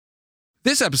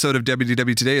This episode of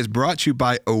WDW Today is brought to you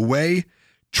by Away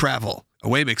Travel.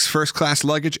 Away makes first-class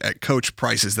luggage at coach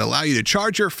prices that allow you to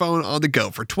charge your phone on the go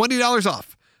for $20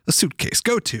 off a suitcase.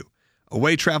 Go to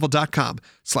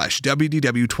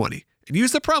awaytravel.com/WDW20 and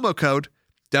use the promo code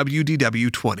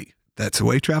WDW20. That's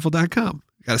awaytravel.com.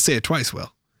 You got to say it twice,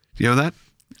 Will. Do you know that?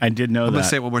 I did know that. I'm going to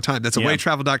say it one more time. That's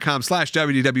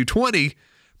awaytravel.com/WDW20,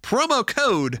 promo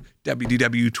code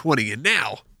WDW20. And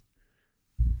now,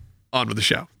 on with the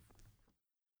show.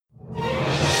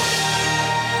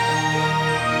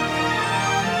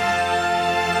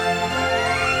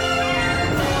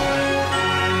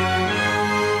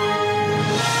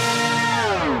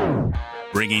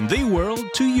 Bringing the world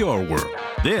to your world.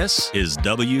 This is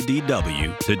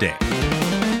WDW Today.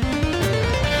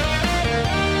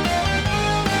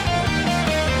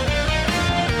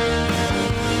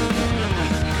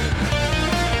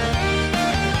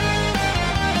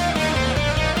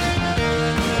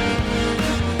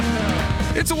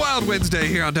 It's a wild Wednesday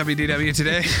here on WDW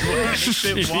Today.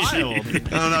 Wild.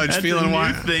 I don't know. It's That's feeling a new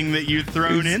wild. thing that you've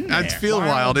thrown in there. It's feeling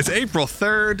wild. It's April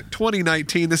 3rd,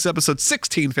 2019. This is episode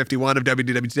 1651 of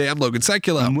WDW Today. I'm Logan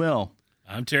Seculo. I'm Will.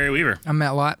 I'm Terry Weaver. I'm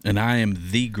Matt Lott. And I am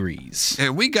the Grease.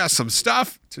 And we got some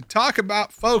stuff to talk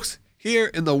about, folks, here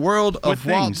in the world of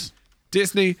What Walt things?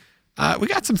 Disney. We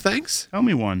got some things. Tell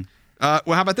me one. Well,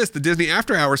 how about this? The Disney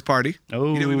After Hours Party.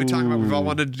 Oh. You know, we've been talking about, we've all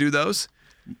wanted to do those.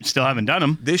 Still haven't done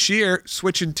them. This year,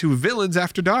 switching to Villains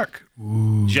After Dark.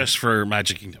 Just for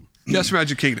Magic Kingdom. Just for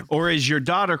Magic Kingdom. Or as your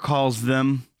daughter calls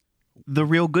them, the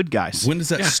real good guys. When does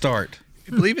that start? I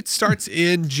believe it starts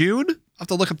in June. I'll have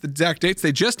to look up the exact dates.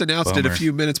 They just announced it a Bummer.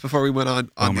 few minutes before we went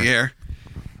on the air.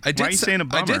 Why are you saying a I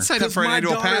bummer? did sign up for an my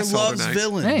annual daughter pass holder loves night.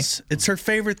 villains. It's her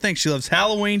favorite thing. She loves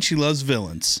Halloween. She loves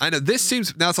villains. I know this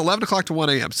seems now it's 11 o'clock to 1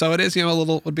 a.m. So it is,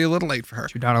 would be a little late for her.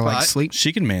 Your daughter likes But- sleep.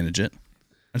 She can manage it.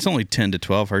 It's only 10 to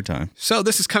 12 her time. So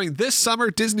this is coming this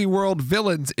summer. Disney World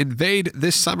Villains invade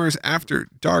this summer's After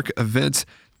Dark events.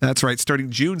 That's right, starting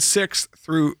June 6th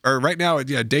through, or right now,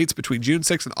 dates between June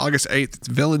 6th and August 8th. It's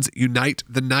Villains Unite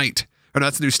the Night. Or no,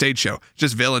 that's a new stage show.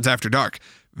 Just Villains After Dark.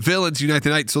 Villains Unite the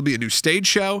Night. This will be a new stage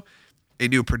show, a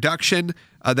new production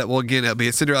that will, again, it'll be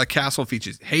a Cinderella Castle.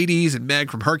 Features Hades and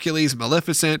Meg from Hercules,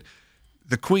 Maleficent,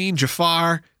 the Queen,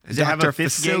 Jafar, and Does it have Dr. a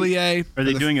fifth Facilier. gate? Are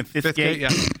they doing a fifth gate? Yeah.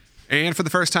 And for the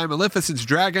first time, Maleficent's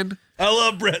dragon I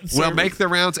love Brett. will make the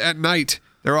rounds at night.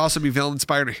 There will also be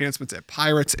villain-inspired enhancements at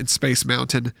Pirates and Space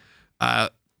Mountain.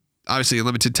 Obviously, a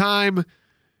limited time.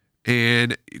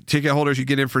 And ticket holders, you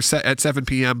get in at 7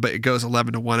 p.m., but it goes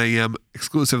 11 to 1 a.m.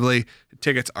 exclusively.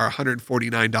 Tickets are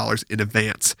 $149 in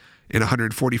advance and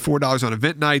 $144 on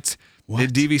event nights.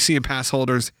 And DVC and pass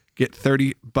holders get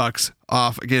 $30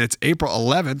 off. Again, it's April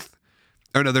 11th.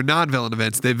 Oh, no, they're non-villain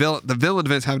events. The villain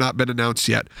events have not been announced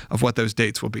yet of what those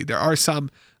dates will be. There are some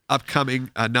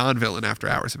upcoming non-villain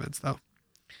after-hours events, though.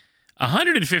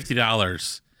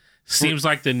 $150 seems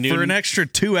like the new... For an extra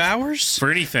 2 hours? For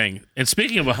anything. And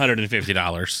speaking of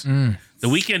 $150, the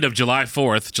weekend of July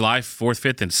 4th,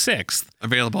 5th, and 6th,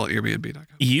 Available at Airbnb.com.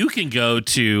 you can go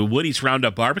to Woody's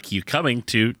Roundup Barbecue, coming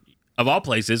to, of all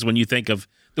places, when you think of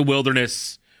the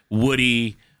wilderness,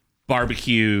 Woody,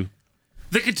 barbecue,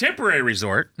 the Contemporary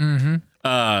Resort, Where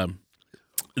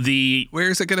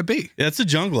is it going to be? Yeah, it's a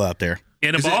jungle out there.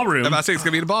 in a I'm ballroom. about to say it's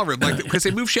going to be in a ballroom. Because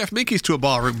they moved Chef Mickey's to a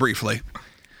ballroom briefly.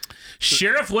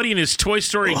 Sheriff Woody and his Toy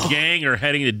Story gang are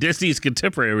heading to Disney's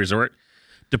Contemporary Resort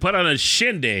to put on a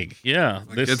shindig. Yeah.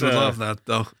 Kids would love that,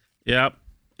 though. Yep.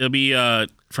 It'll be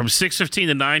from 6:15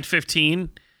 to 9:15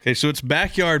 Okay, so it's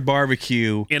backyard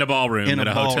barbecue. in a ballroom In a at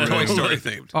a ballroom. hotel. Toy Story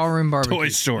themed. Ballroom barbecue. Toy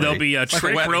Story. There'll be a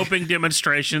trick wedding. roping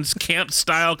demonstrations,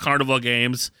 camp-style carnival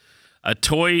games, a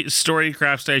Toy Story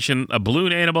craft station, a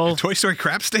balloon animal. Toy Story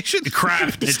Crap Station?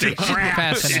 Craft. It's a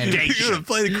craft Fascinating. You're going station. to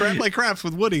play the crap like craps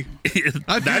with Woody. I'd do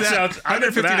That that. sounds- I'm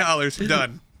in for that. $150.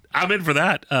 Done. I'm in for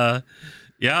that.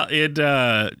 Yeah,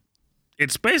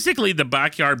 it's basically the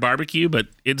backyard barbecue, but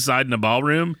inside in a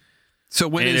ballroom. So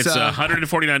when And is it's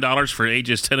 $149 for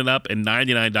ages 10 and up and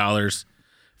 $99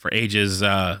 for ages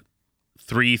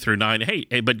 3 through 9.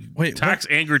 Hey, but Wait, tax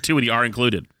and gratuity are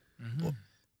included.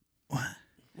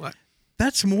 what?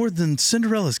 That's more than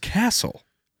Cinderella's castle.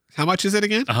 How much is it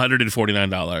again?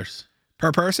 $149.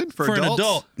 Per person? For For an adults?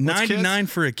 adult, What's kids? 99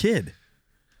 for a kid.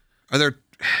 Are there...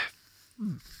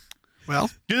 Well,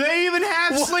 Do they even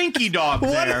have Slinky Dog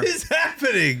What there? is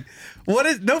happening? What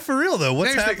is no for real though?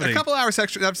 What's here's the thing, happening? a couple hours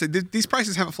extra. Obviously, these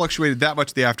prices haven't fluctuated that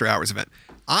much at the after hours event.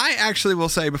 I actually will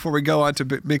say before we go on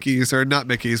to Mickey's or not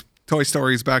Mickey's, Toy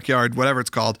Story's backyard, whatever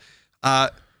it's called,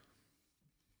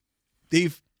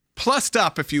 they've plussed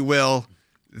up, if you will,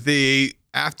 the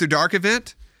After Dark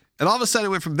event And all of a sudden it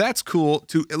went from that's cool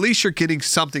to at least you're getting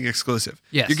something exclusive.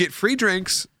 Yes. You get free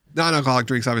drinks, non-alcoholic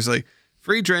drinks, obviously.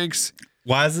 Free drinks.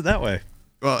 Why is it that way?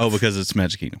 Well, Because it's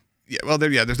Magic Kingdom. yeah, well,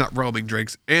 there's not roaming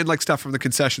drinks. And like stuff from the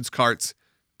concessions carts,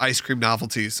 ice cream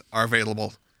novelties are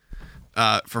available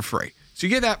for free. So you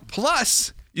get that.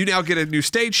 Plus, you now get a new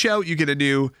stage show. You get a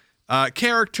new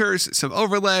characters, some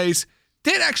overlays.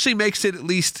 That actually makes it at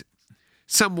least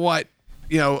somewhat,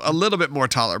 a little bit more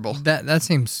tolerable. That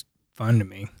seems fun to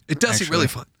me. It does seem really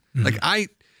fun. Like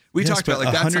we talked about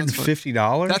like that sounds fun.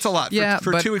 $150. That's a lot. Yeah,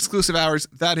 for but- 2 exclusive hours.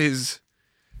 That is.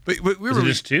 But we Was were it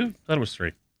just 2? I thought it was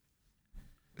 3.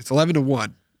 It's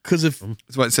 11-1. Because if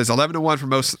That's what it says. 11-1 for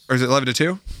most, or is it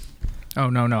 11-2? Oh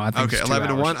no, I think Okay, it's 2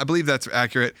 11-1. hours. I believe that's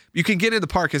accurate. You can get in the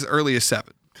park as early as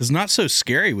 7. because Not So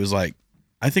Scary was like,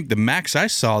 I think the max I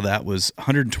saw that was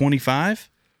 125.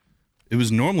 It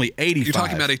was normally 85. You're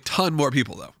talking about a ton more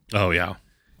people, though. Oh yeah.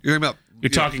 You're talking about. You're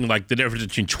talking like the difference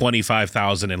between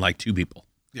 25,000 and like 2 people.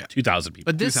 Yeah. 2,000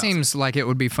 people. But this 2,000. seems like it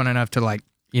would be fun enough to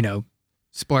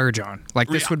splurge on. Like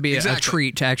this Yeah, would be a exactly.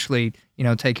 treat to actually,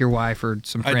 take your wife or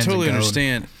some I friends. totally and go.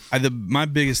 understand. My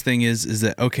biggest thing is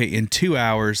that, okay, in 2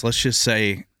 hours, let's just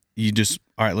say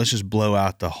let's just blow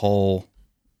out the whole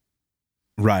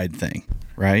ride thing,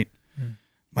 right?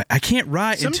 Like, I can't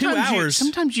ride in 2 hours.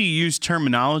 Sometimes you use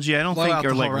terminology I don't Blow out think are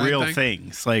the like whole ride real thing?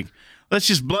 things. Like, let's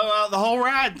just blow out the whole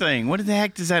ride thing. What the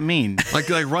heck does that mean? Like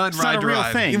run, It's ride, not a real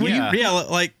drive. thing. Yeah.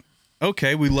 like,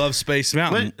 okay, we love Space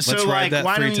Mountain. So Let's ride that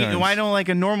why 3 don't times. why don't like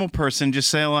a normal person just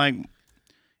say like,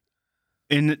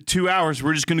 in 2 hours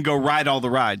we're just going to go ride all the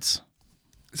rides?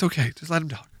 It's okay. Just let him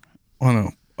talk. Oh,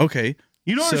 no. Okay.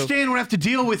 You don't So- understand what I have to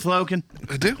deal with, Logan.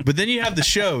 I do. But then you have the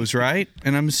shows, right?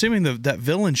 And I'm assuming that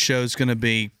villain show is going to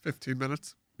be, 15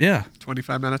 minutes, yeah.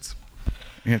 25 minutes.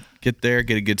 You have to get there,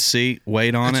 get a good seat,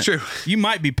 wait on That's it. true. You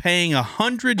might be paying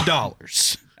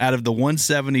 $100 out of the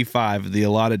 $175 of the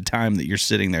allotted time that you're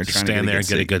sitting there trying to Stand there and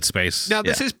get get a good space. Now,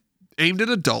 this is aimed at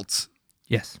adults.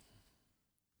 Yes.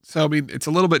 So, I mean, it's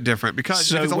a little bit different because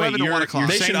So if it's wait, 11 to 1 you're- o'clock.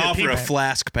 They saying should that offer people- a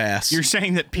flask pass. You're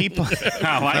saying that people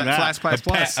I like that. Flask Pass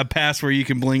Plus. a pass where you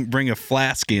can bring a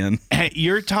flask in. Hey,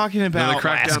 you're talking about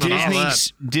crack down on all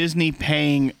Disney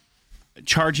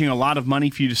charging a lot of money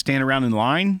for you to stand around in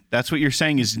line. That's what you're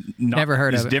saying is not, Never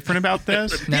heard is of it. different about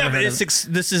this. Never heard of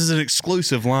this is an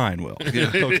exclusive line, Will.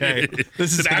 Okay,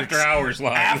 this is It's an after hours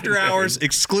line. after hours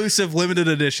exclusive limited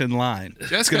edition line. It's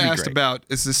Jessica gonna be asked great. about,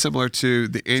 is this similar to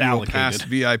the annual pass, allocated.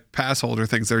 VI pass holder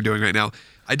things they're doing right now?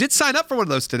 I did sign up for one of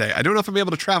those today. I don't know if I'm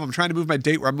able to travel. I'm trying to move my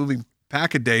date where I'm moving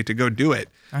back a day to go do it.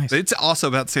 Nice. But it's also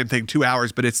about the same thing, 2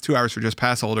 hours, but it's 2 hours for just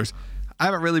pass holders. I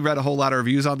haven't really read a whole lot of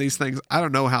reviews on these things. I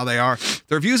don't know how they are.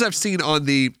 The reviews I've seen on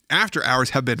the after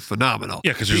hours have been phenomenal.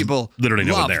 Yeah, 'cause there's people literally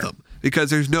no one love there. them because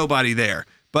there's nobody there.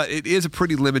 But it is a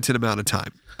pretty limited amount of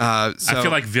time. So I feel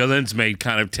like villains may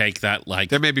kind of take that like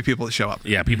there may be people that show up.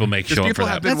 yeah, people may Because show up for people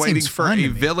have that. been That waiting seems for fun a to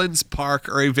me. villains park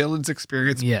or a villains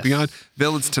experience. Yes. Beyond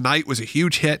Villains Tonight was a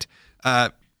huge hit.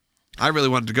 I really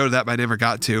wanted to go to that, but I never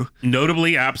got to.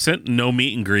 Notably absent, no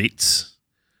meet and greets,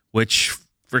 which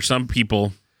for some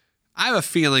people, I have a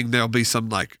feeling there'll be some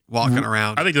like walking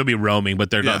around. I think they'll be roaming,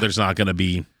 but Yeah. there's not going to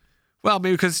be. Well,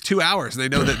 maybe because it's 2 hours. They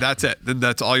know that that's it. Then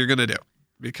that's all you're going to do.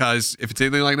 Because if it's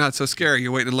anything like Not So Scary,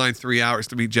 you're waiting in line 3 hours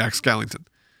to meet Jack Skellington.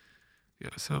 Yeah.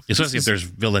 So Especially if there's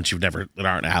villains that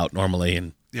aren't out normally,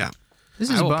 and yeah. This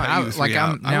I is will fun. pay you three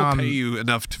out. I will pay you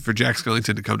enough for Jack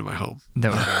Skellington to come to my home.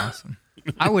 That would be awesome.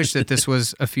 I wish that this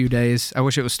was a few days. I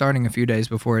wish it was starting a few days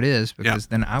before it is, because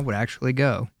then I would actually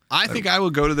go. I think I will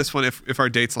go to this one if our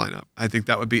dates line up. I think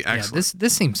that would be excellent. Yeah,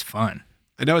 this seems fun.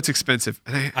 I know it's expensive.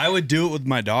 And I would do it with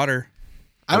my daughter.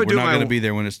 I would We're do not my. going to be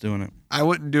there when it's doing it. I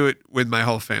wouldn't do it with my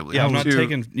whole family. Yeah, I I'm not would do-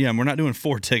 taking. Yeah, we're not doing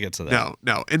 4 tickets of that.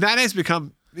 No, and that has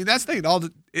become. I mean, that's the thing.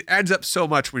 It adds up so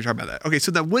much when you talk about that. Okay,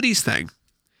 so the Woody's thing.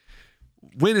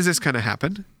 When is this going to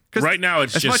happen? 'Cause right now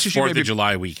it's as much just as you 4th maybe- of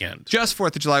July weekend. Just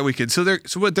 4th of July weekend. So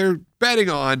what they're betting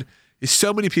on is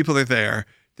so many people are there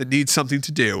that need something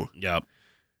to do Yep.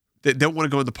 that don't want to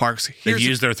go in the parks. They've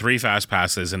used their 3 fast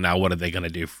passes, and now what are they going to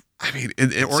do? I mean,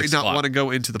 or 6 not o'clock. want to go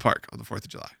into the park on the 4th of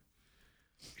July.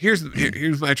 Here's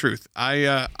my truth.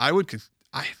 I would.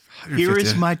 Here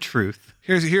is my truth.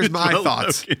 Here's my Well,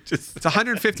 thoughts. okay, just- It's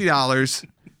 $150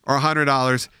 or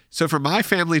 $100. So for my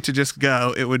family to just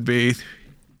go, it would be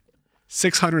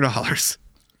 $600.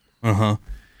 Uh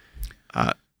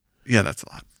huh. Yeah, that's a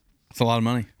lot. That's a lot of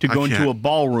money. to go I into can't. a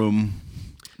ballroom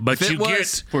But If it you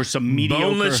was get for some mediocre.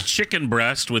 boneless chicken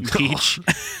breast with peach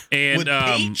and With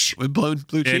peach? With blue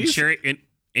and cheese. cherry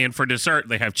and for dessert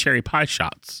they have cherry pie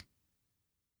shots.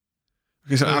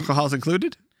 Okay, so alcohol's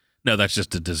included. No, that's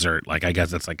just a dessert. Like I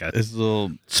guess that's like a It's a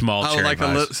little. small Oh, cherry like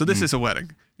pies. so this is a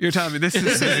wedding. You're telling me this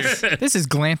is This is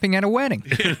glamping at a wedding.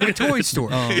 A toy store.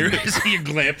 You're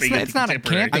glamping. It's not a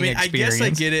contemporary. camping I mean, I guess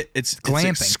I get it. It's glamping.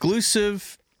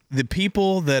 exclusive. The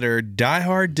people that are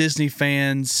diehard Disney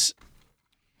fans,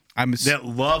 That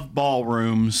love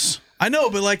ballrooms. I know,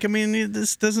 but like, I mean,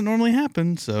 this doesn't normally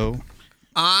happen, so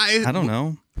I don't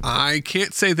know. I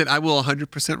can't say that I will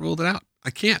 100% rule it out. I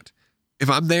can't. If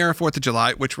I'm there 4th of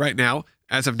July, which right now,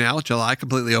 as of now, July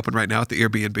completely open right now at the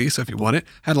Airbnb. So if you want it,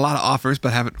 had a lot of offers,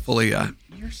 but haven't fully.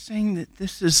 You're saying that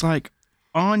this is like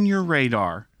on your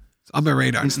radar It's on my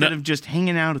radar. instead of just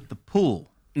hanging out at the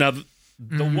pool. Now,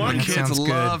 the one that Kids sounds good.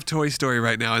 love Toy Story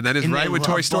right now, and that is And right they when love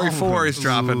Toy Story 4 is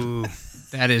dropping. Ooh,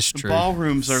 that is true.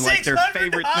 Ballrooms are like their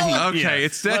favorite thing. Okay,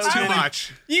 that's too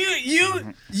much.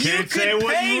 You Can't say I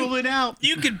wouldn't rule it out.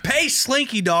 You could pay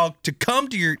Slinky Dog to come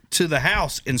to the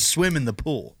house and swim in the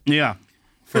pool Yeah.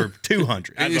 for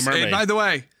 $200. As a And mermaid. by the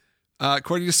way,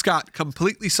 according to Scott,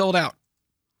 completely sold out.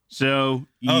 So,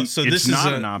 So it's this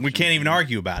not is an option. we can't even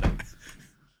argue about it.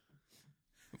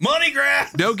 Money grab.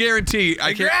 No guarantee.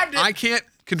 grabbed it. I can't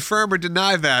confirm or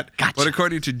deny that. But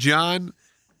according to John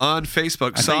on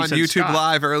Facebook, I saw on thought you said YouTube Scott.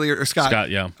 Live earlier, or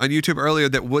Scott, yeah. on YouTube earlier,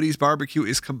 that Woody's Barbecue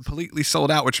is completely sold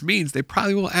out, which means they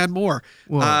probably will add more.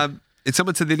 Whoa. And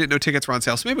someone said they didn't know tickets were on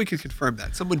sale, so maybe we can confirm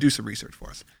that. Someone do some research for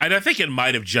us. And I think it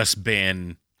might have just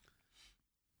been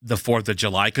the 4th of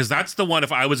July, because that's the one,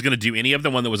 if I was going to do any of the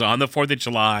one that was on the 4th of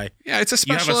July, Yeah, it's a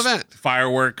you have special event.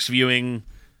 fireworks viewing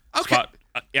Okay. spot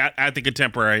at the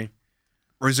Contemporary.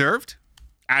 Reserved,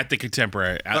 At the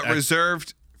Contemporary. but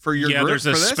reserved for your yeah, group there's for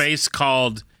a this? space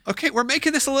called... Okay, we're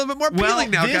making this a little bit more appealing Well,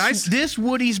 now, this, guys. this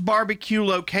Woody's Barbecue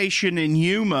location in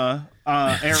Yuma,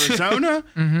 Arizona,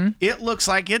 it looks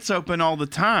like it's open all the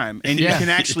time, and Yeah. you can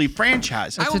actually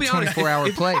franchise it. I It's will a be honest.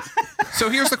 24-hour plate. So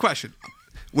here's the question.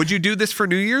 Would you do this for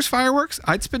New Year's fireworks?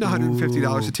 I'd spend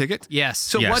 $150 a ticket. Yes.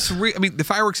 So Yes. I mean, the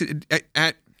fireworks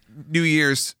at New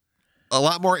Year's, a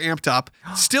lot more amped up.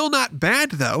 Still not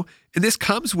bad, though. And this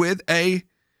comes with a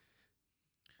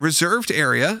reserved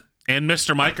area. And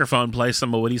Mr. Microphone plays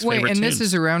some of Woody's Wait, favorite and tunes. this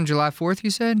is around July 4th, you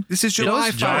said? This is July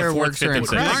Those 4th. fireworks 4th, are 5th, and incredible.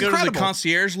 Can I go to the Incredible.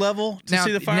 concierge level to Now,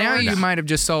 see the now fireworks? you might have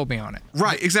just sold me on it.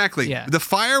 Right, exactly. Yeah. The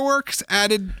fireworks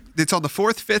added, it's on the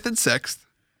 4th, 5th, and 6th.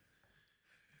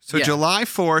 So Yeah. July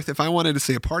 4th, if I wanted to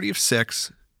see a party of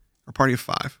 6 or party of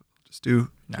 5, just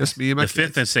do just me and my the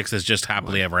 5th kids. and 6th is just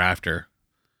Happily Ever After,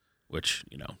 which,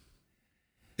 you know.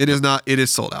 It is not, it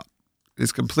is sold out. It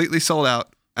is completely sold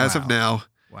out as of Wow. now.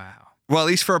 Wow. Well, at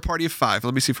least for a party of 5.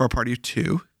 Let me see for a party of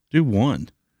 2. Do one.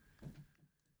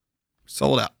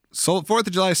 Sold out. 4th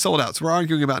of July is sold out. So we're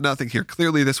arguing about nothing here.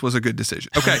 Clearly, this was a good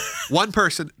decision. Okay, one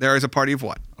person, there is a party of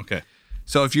 1. Okay.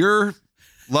 So if you're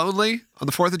lonely on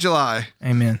the 4th of July,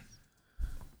 Amen.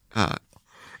 I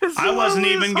wasn't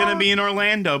even going to be in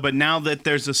Orlando, but now that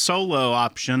there's a solo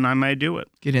option, I may do it.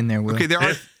 Get in there, Will. okay, there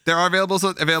are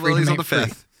availabilities on the free.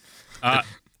 5th.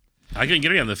 I can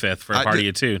get it on the 5th for a I party did-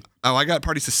 of 2. Oh, I got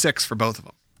parties of 6 for both of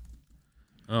them.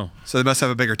 Oh. So they must have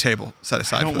a bigger table set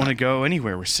aside I don't for want to that. go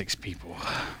anywhere with 6 people.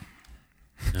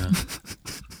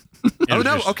 Oh,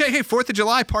 no. Okay, hey, 4th of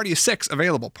July, party of 6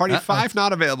 available. Party of 5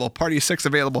 not available. Party of 6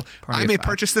 available. Party I of may 5.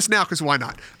 purchase this now because why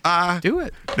not? Do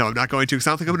it. No, I'm not going to because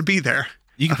I don't think I'm going to be there.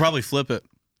 You can probably flip it.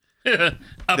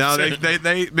 No,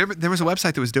 they remember there was a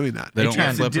website that was doing that. They don't trying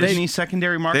want to to flip it. Disney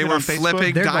secondary market They were on Facebook?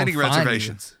 flipping They're dining gonna find you.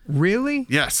 reservations. Really?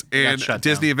 Yes, and shut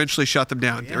Disney down. eventually shut them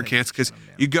down or canceled because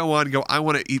you go on and go, I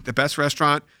want to eat the best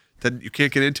restaurant that you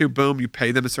can't get into. Boom, you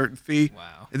pay them a certain fee.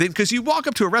 Wow. And then because you walk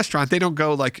up to a restaurant, they don't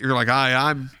go like you're like, hi,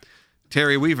 I'm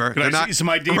Terry Weaver. Could I see some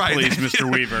ID, please,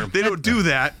 Mr. Weaver? They don't do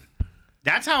that.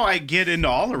 That's how I get into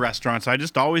all the restaurants. I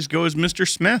just always go as Mr.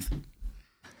 Smith.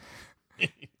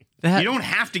 You don't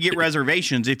have to get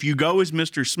reservations. If you go as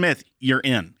Mr. Smith, you're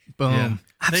in. Boom. Yeah.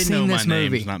 I've They seen know this my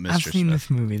movie. name's not Mr. I've seen Smith. this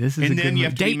movie. This is And a good then you movie.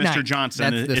 have to be Date Mr. night. Johnson.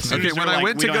 That's As this soon movie. Okay, when they're I like,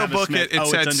 went we to don't go have a book Smith. it, it Oh,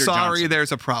 it's said, under sorry, Johnson.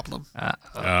 there's a problem.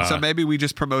 So maybe we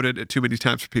just promoted it too many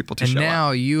times for people to And show now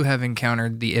up. you have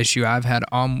encountered the issue I've had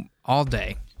all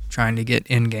day trying to get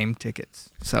in-game tickets.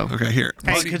 So Okay, here.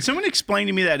 Hey, could someone explain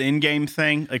to me that in-game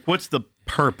thing? Like, what's the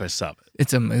purpose of it?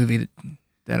 it's a movie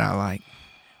that I like.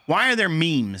 Why are there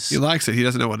memes? He likes it. He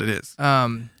doesn't know what it is.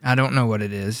 I don't know what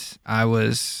it is. I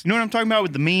was You know what I'm talking about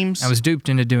with the memes? duped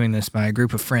into doing this by a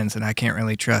group of friends that I can't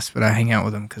really trust, but I hang out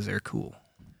with them because they're cool.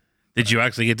 Did you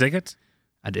actually get tickets?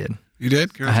 I did. You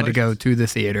did? I had to go to the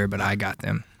theater, but I got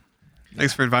them.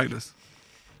 Thanks for inviting us.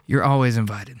 You're always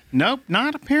invited. Nope,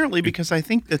 not apparently, because I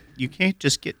think that you can't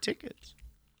just get tickets.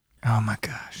 Oh my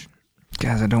gosh,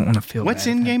 guys, I don't want to feel. What's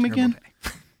bad. I've had a in-game terrible again?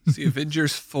 day. See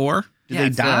Avengers 4.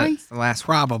 Did they die? It's the last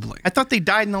one. Probably. I thought they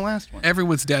died in the last one.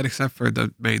 Everyone's dead except for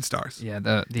the main stars. Yeah,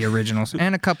 the originals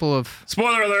and a couple of.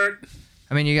 Spoiler alert.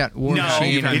 I mean, you got War No,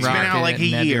 Machine and it's been out Rocket like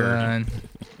a and year. Nebula and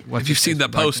If you've seen the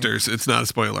posters, it's not a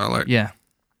spoiler alert. Yeah,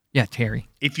 Terry.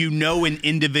 If you know an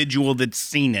individual that's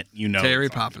seen it, you know. Terry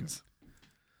it's on. Poppins.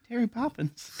 Terry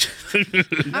Poppins.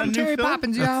 I'm Terry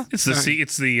Poppins, y'all. It's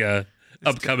the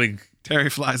upcoming. Terry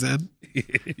flies in.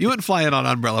 You wouldn't fly in on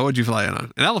Umbrella. What'd you fly in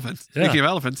on? An elephant. Yeah. Speaking of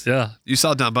elephants, Yeah, you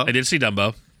saw Dumbo. I did see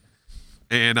Dumbo.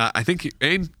 And I think,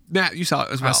 and Matt, you saw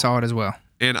it as well. I saw it as well.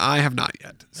 And I have not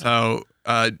yet. So,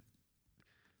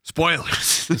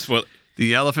 spoilers. That's what.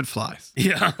 The elephant flies.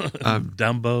 Yeah,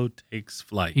 Dumbo takes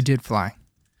flight. He did fly.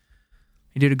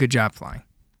 He did a good job flying.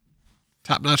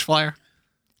 Top notch flyer.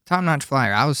 Top notch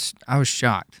flyer. I was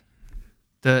shocked.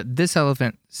 This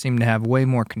elephant seemed to have way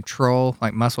more control,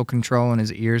 like muscle control in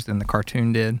his ears than the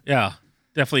cartoon did. Yeah,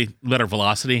 definitely better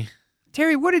velocity.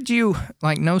 Terry, what did you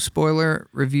like? No spoiler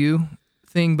review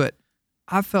thing, but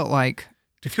I felt like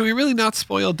Can we really not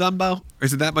spoil Dumbo? Or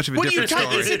is it that much of a What are you different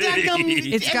talking? story? Is it that dumb?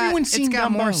 it's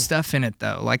got more stuff in it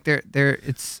though. Like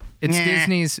it's Nah.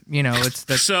 Disney's, it's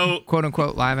the So- quote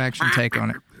unquote live action take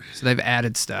on it. So they've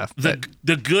added stuff. But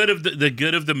The good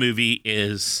of the movie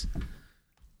is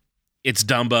it's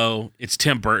Dumbo. It's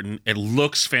Tim Burton. It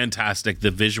looks fantastic. The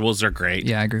visuals are great.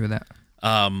 yeah, I agree with that.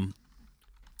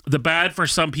 The bad for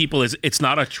some people is it's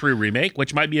not a true remake,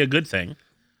 which might be a good thing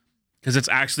because it's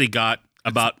actually got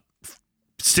about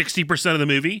 60% of the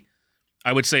movie,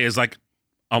 I would say, is like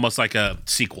almost like a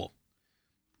sequel,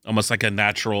 almost like a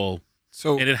natural.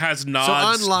 So, And it has so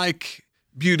nods. unlike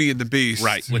Beauty and the Beast,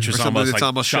 Right, which or is something almost that's like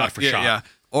almost shot for shot. Yeah,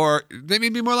 or they may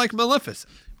be more like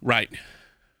Maleficent. Right.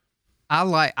 I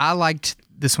liked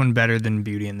this one better than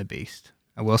Beauty and the Beast.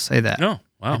 I will say that. Oh,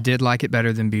 wow. I did like it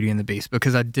better than Beauty and the Beast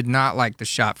because I did not like the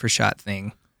shot for shot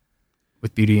thing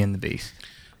with Beauty and the Beast.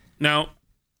 Now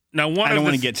one I of don't the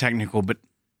want to get technical, but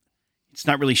it's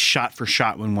not really shot for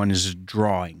shot when one is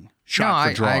drawing. No, Shot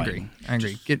for I drawing.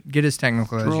 agree. Get as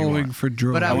technical as you Drawing want. for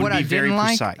drawing. But I wanna what I be very didn't like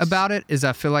precise. about it is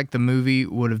I feel like the movie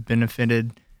would have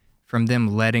benefited from them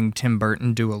letting Tim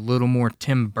Burton do a little more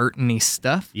Tim Burton-y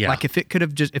stuff. Yeah. Like if he could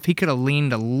have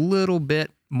leaned a little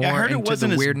bit more Yeah, I heard into it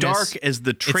wasn't the as weirdness. dark as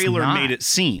the trailer not. made it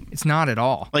seem. It's not at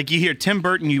all. Like you hear Tim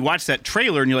Burton, you watch that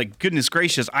trailer, and you're like, goodness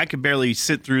gracious, I could barely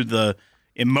sit through the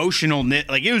emotional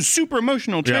like it was super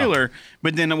emotional trailer.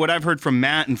 But then what I've heard from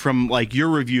Matt and from like your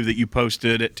review that you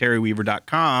posted at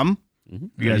terryweaver.com, if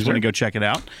you guys want to go check it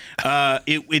out.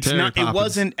 It's Terry not. It Poppins.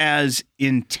 wasn't as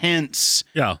intense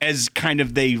Yeah. as kind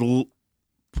of they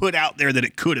put out there that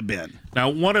it could have been. Now,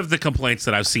 one of the complaints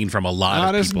that I've seen from a lot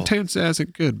Not of as people intense as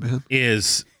it could, man.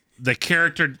 is the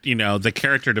character, the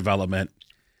character development.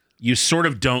 You sort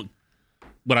of don't,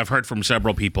 what I've heard from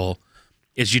several people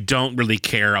is you don't really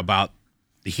care about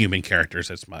the human characters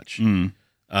as much.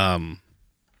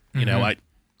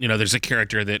 There's a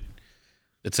character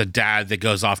it's a dad that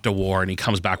goes off to war and he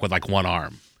comes back with like one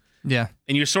arm. Yeah.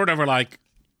 And you sort of are like,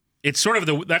 it's sort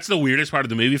of that's the weirdest part of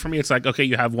the movie for me. It's like, okay,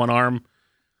 you have one arm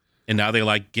and now they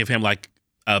like give him like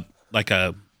a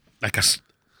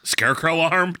scarecrow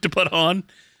arm to put on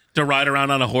to ride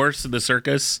around on a horse in the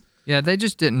circus. Yeah, they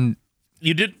just didn't.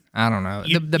 You did. I don't know.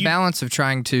 You- the you- balance of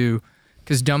trying to,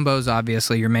 because Dumbo's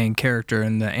obviously your main character,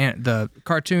 and the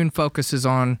cartoon focuses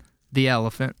on the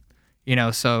elephant.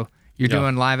 So you're Yeah.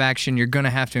 doing live action. You're gonna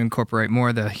have to incorporate more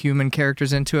of the human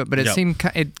characters into it. But it Yep. seemed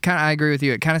I agree with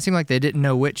you. It kind of seemed like they didn't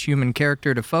know which human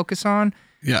character to focus on,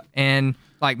 Yeah. and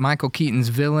like Michael Keaton's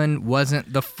villain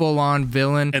wasn't the full on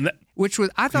villain, And that- which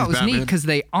I thought He's was neat Batman.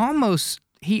 because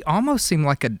he almost seemed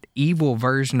like an evil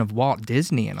version of Walt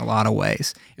Disney in a lot of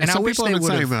ways. And I some wish people they have been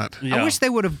would saying have. that. Yeah. I wish they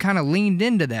would have kind of leaned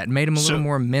into that and made him a So, little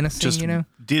more menacing.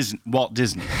 Walt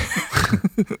Disney.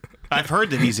 I've heard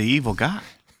that he's an evil guy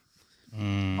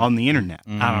on the internet.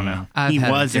 I don't know. I've he had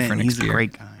a wasn't. different He's a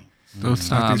experience. great guy. Don't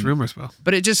stop these rumors, Will.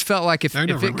 But it just felt like if There are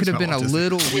no it could have been a rumors about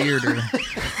little weirder.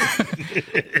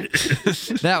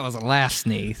 That was a laugh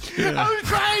sneeze. I was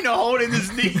trying to hold in the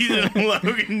sneeze, and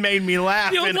Logan made me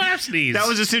laugh. The old and laugh sneeze. That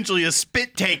was essentially a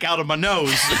spit take out of my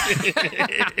nose.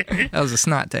 That was a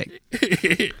snot take.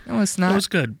 It was snot. That was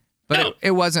good. But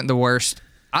it wasn't the worst.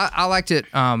 I liked it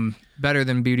better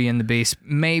than Beauty and the Beast.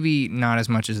 Maybe not as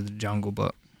much as The Jungle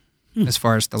Book, as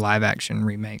far as the live action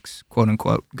remakes, quote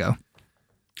unquote, go.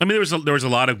 I mean, there was a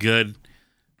lot of good.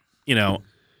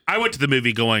 I went to the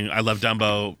movie going, I love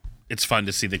Dumbo. It's fun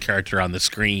to see the character on the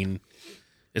screen.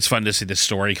 It's fun to see the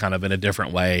story kind of in a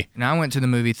different way. And I went to the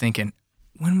movie thinking,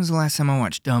 when was the last time I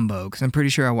watched Dumbo? Because I'm pretty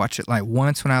sure I watched it like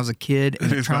once when I was a kid,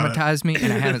 and it traumatized me,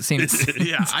 and I haven't seen it since.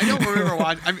 Yeah, I don't remember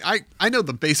watching. I know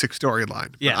the basic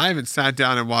storyline. Yeah. But I haven't sat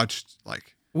down and watched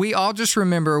like We all just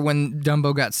remember when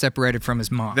Dumbo got separated from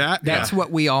his mom. That's what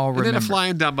we all and remember. then a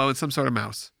flying Dumbo and some sort of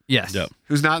mouse Yes. Yep.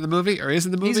 who's not in the movie or is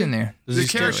in the movie. He's in there. Does The he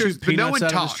still characters, shoot but no one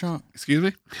peanuts out of his talks. trunk? Excuse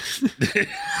me.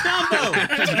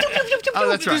 Oh,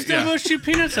 that's right. Yeah. Dumbo shoot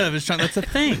peanuts out of his trunk. That's a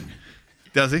thing.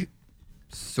 Does he?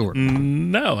 Sort Mm. of.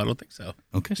 No, I don't think so.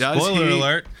 Okay. Does Spoiler he-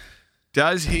 alert.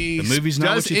 Does he? The movie's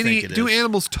not does what you any, think it Do is.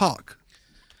 animals talk?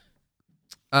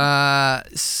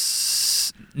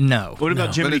 No. What about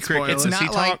But Jiminy it's Cricket? spoilers. It's Does he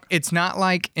not like talk? it's not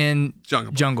like in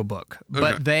Jungle Book. but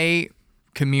Okay. they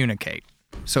communicate.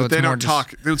 So it's They more don't just-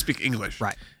 talk. They don't speak English.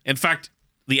 Right. In fact,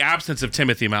 the absence of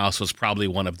Timothy Mouse was probably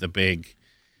one of the big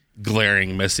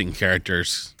glaring missing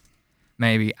characters.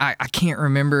 Maybe I can't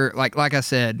remember. Like I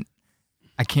said,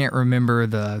 I can't remember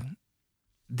the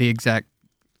exact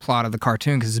plot of the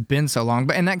cartoon because it's been so long.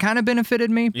 And that kind of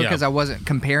benefited me because Yeah. I wasn't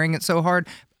comparing it so hard.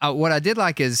 What I did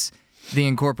like is the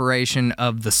incorporation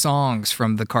of the songs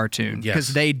from the cartoon because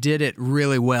Yes. they did it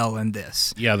really well in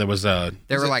this. Yeah, there was a.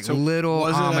 There were like So little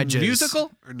was homages. it a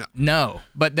musical or no? No,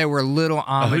 but there were little who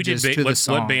did homages to the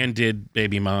song. what band did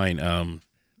Baby Mine?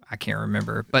 I can't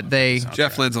remember, but they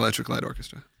Jeff Lynne's Electric Light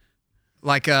Orchestra.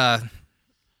 like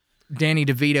Danny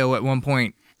DeVito at one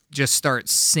point just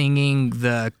starts singing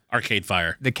the Arcade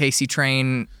Fire. Casey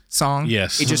Train song.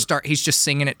 Yes. He's just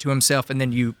singing it to himself, and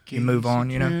then you move on.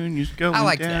 You know, I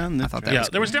liked that. I thought that Yeah, was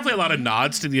there was definitely a lot of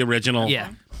nods to the original. Yeah.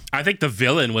 I think the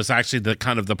villain was actually the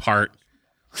kind of the part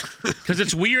because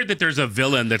it's weird that there's a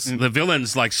villain that's the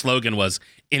villain's like slogan was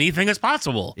anything is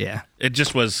possible. Yeah. It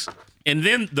just was. And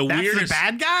then the That's weirdest. the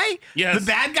bad guy? Yes. The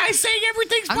bad guy saying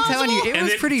everything's I'm possible? telling you, it And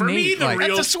was then pretty for neat. me, the like,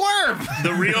 real- That's a swerve.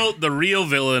 the real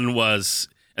villain was,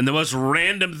 and the most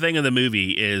random thing in the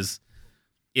movie is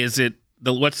it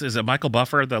Michael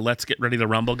Buffer, the Let's Get Ready to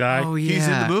Rumble guy? oh yeah, He's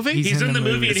in the movie? He's in the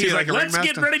movie and Is he he's like like, a let's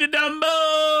get ringmaster? ready to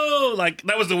Dumbo. Like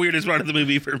that was the weirdest part of the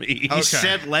movie for me. He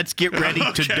said, let's get ready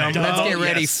to Dumbo. Let's get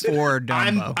ready yes. for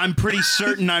Dumbo. I'm pretty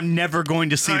certain I'm never going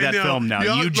to see I that know. film now. You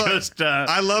know, You look, just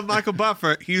I love Michael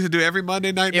Buffer. He used to do every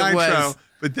Monday Night It Nitro, was-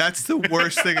 but that's the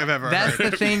worst thing I've ever That's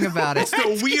heard. the thing about it. It's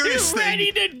the weirdest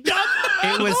ready thing. to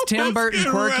Dumbo. It was Tim Burton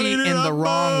get quirky ready to in the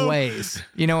wrong Dumbo. ways.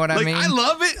 You know what I Like, mean? I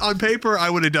love it on paper.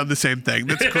 I would have done the same thing.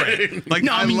 That's great. Like,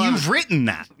 No, I mean love you've written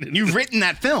that. You've written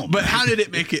that film. But how did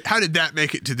it make it? How did that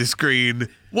make it to the screen?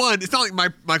 One, it's not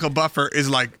like Michael Buffer is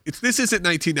like. This isn't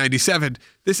 1997.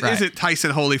 This Right. isn't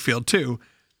Tyson Holyfield too.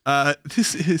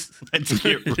 This is. let's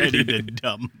get ready to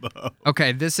Dumbo.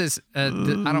 Okay, this is. I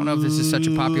don't know if this is such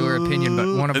a popular opinion,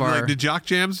 but one of And, our. like, the jock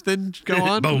jams then go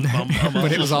on. Boom, boom, boom,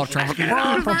 but it was all Trump.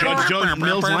 Judge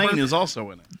Mills Lane is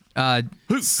also in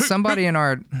it. Somebody in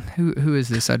our who is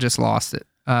this? I just lost it.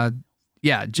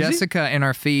 Yeah, Jessica in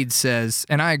our feed says,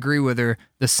 and I agree with her.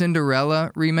 The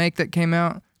Cinderella remake that came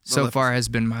out so far has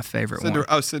been my favorite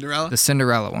one. Cinderella. The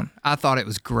Cinderella one. I thought it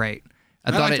was great. I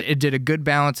thought liked it did a good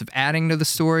balance of adding to the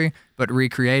story, but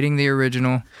recreating the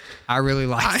original. I really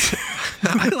liked it.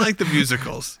 I like the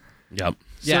musicals. Yep.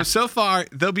 Yeah. So far,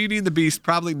 The Beauty and the Beast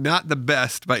probably not the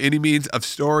best by any means of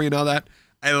story and all that.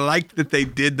 I liked that they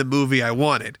did the movie I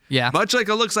wanted. Yeah. Much like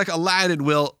it looks like Aladdin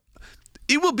will.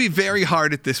 It will be very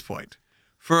hard at this point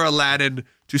for Aladdin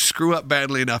to screw up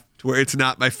badly enough to where it's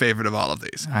not my favorite of all of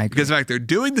these. I agree. Because in fact, they're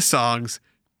doing the songs.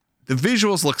 The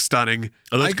visuals look stunning.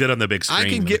 It looks good on the big screen. I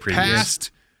can with get the previews.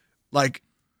 past, like,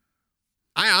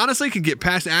 I honestly can get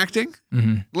past acting,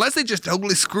 unless they just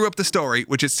totally screw up the story,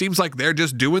 which it seems like they're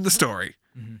just doing the story.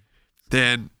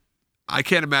 Then I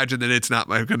can't imagine that it's not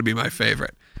going to be my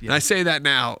favorite. And I say that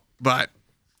now, but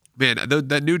man,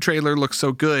 that new trailer looks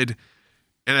so good,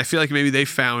 and I feel like maybe they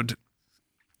found,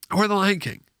 or The Lion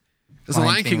King. Because The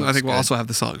Lion King, I looks think, will good. also have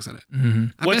the songs in it.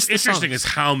 I What's miss the interesting songs.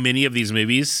 is how many of these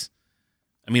movies.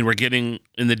 I mean, we're getting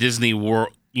in the Disney World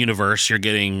universe. You're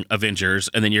getting Avengers,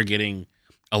 and then you're getting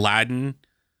Aladdin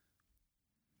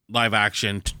live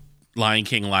action, Lion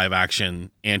King live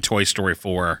action, and Toy Story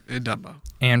 4. And Dumbo.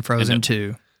 And Frozen And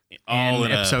 2. All And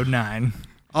in episode 9.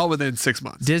 All within 6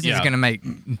 months. Disney's Yeah. going to make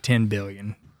 $10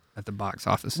 billion at the box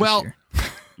office Well- this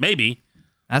year. maybe.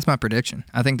 That's my prediction.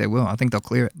 I think they will. I think they'll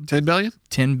clear it. 10 billion?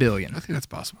 $10 billion. I think that's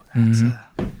possible.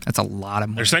 That's a lot of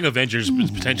money. They're saying Avengers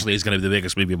potentially is going to be the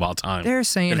biggest movie of all time. They're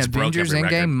saying And it's broke Avengers every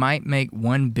Endgame record. might make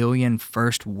 $1 billion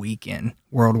first weekend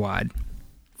worldwide.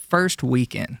 First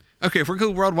weekend. Okay, if we're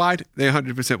going worldwide, they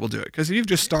 100% will do it. Because if you've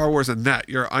just Star Wars and that,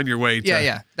 you're on your way to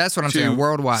Yeah. That's what I'm to saying.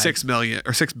 Worldwide. 6 million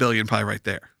or 6 billion probably right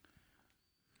there.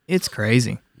 It's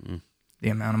crazy. The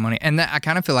amount of money. And that, I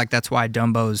kind of feel like that's why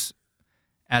Dumbo's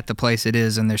at the place it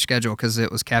is in their schedule because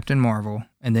it was Captain Marvel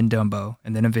and then Dumbo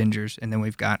and then Avengers and then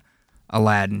we've got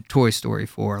Aladdin, Toy Story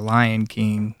 4, Lion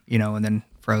King, and then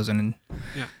Frozen and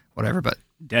whatever. But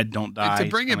Dead Don't Die. And to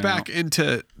bring it back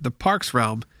into the parks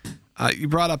realm, you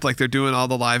brought up like they're doing all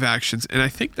the live actions, and I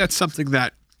think that's something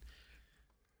that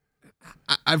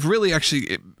I've really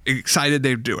actually excited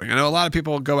they're doing. I know a lot of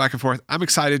people go back and forth. I'm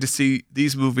excited to see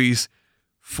these movies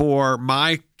for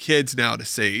my kids now to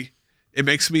see. It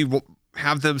makes me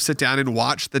have them sit down and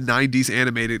watch the 90s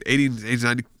animated,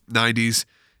 80s, 90s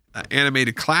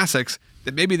animated classics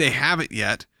that maybe they haven't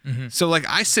yet. Mm-hmm. So like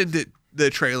I sent the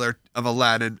trailer of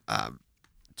Aladdin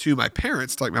to my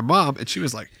parents, like my mom, and she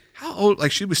was like, how old?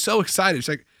 Like she was so excited. She's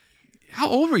like, how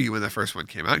old were you when the first one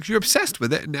came out? Because you're obsessed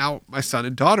with it. And now my son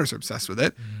and daughters are obsessed with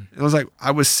it. Mm-hmm. And I was like,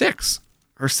 I was 6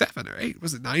 or 7 or 8.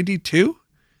 Was it 92?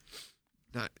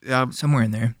 Somewhere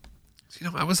in there.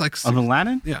 I was like 6. Of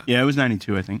Aladdin? Yeah. Yeah, it was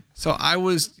 92, I think. So I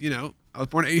was, I was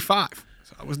born in 85.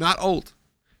 So I was not old.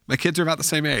 My kids are about the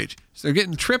same age. So they're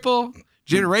getting triple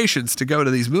generations to go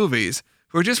to these movies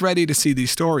who are just ready to see these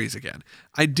stories again.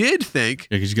 I did think...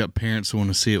 Yeah, because you got parents who want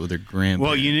to see it with their grandparents.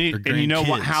 Well, you need, and you know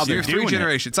what, how they're There's doing 3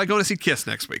 generations. It's like going to see Kiss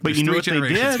next week. But There's you know 3 what they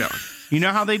generations did? going. You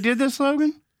know how they did this,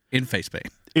 Logan? In FacePay.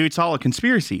 It's all a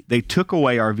conspiracy. They took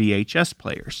away our VHS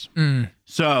players.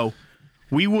 So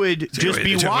we would just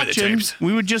be watching.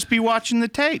 We would just be watching the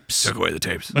tapes. Took away the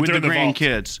tapes. With they're the in the vault.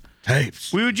 grandkids.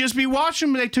 Tapes. We would just be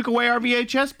watching, but they took away our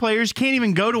VHS players. Can't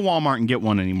even go to Walmart and get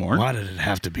one anymore. Why did it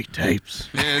have to be tapes?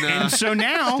 And so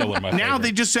now, Still one of my now they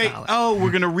favorites. just say, "Oh,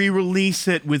 we're going to re-release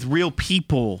it with real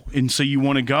people," and so you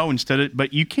want to go instead of.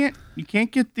 But you can't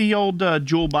get the old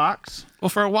jewel box. Well,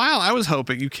 for a while, I was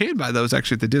hoping you can buy those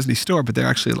actually at the Disney store, but they're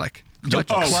actually like clutch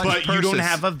But you don't purses.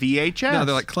 have a VHS. No,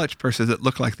 they're like clutch purses that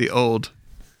look like the old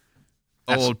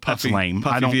puffy, that's lame.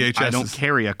 puffy I don't. VHSs. I don't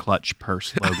carry a clutch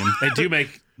purse, Logan. They do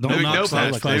make. They make knock notepads.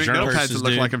 clutch They make purses, notepads that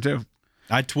look dude. like them too.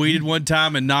 I tweeted one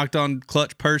time and knocked on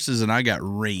clutch purses, and I got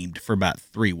reamed for about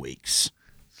 3 weeks.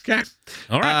 Okay.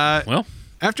 All right. Well,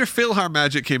 After Philhar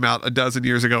Magic came out a dozen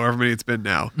years ago, however many it's been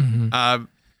now.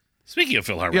 speaking of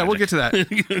Philhar Yeah, Magic, we'll get to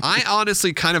that. I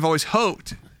honestly kind of always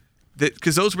hoped that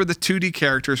because those were the 2D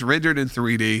characters rendered in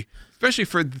 3D, especially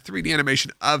for the 3D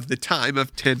animation of the time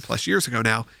of 10 plus years ago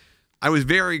now. I was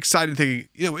very excited thinking,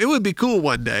 it would be cool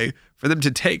one day for them to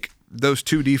take those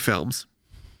 2D films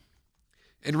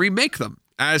and remake them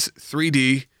as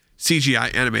 3D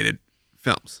CGI animated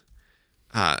films.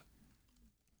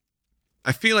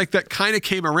 I feel like that kind of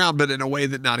came around, but in a way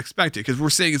that not expected, because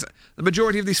we're seeing is the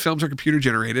majority of these films are computer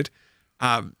generated,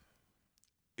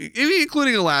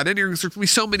 including Aladdin. There's going to be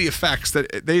so many effects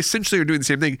that they essentially are doing the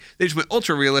same thing. They just went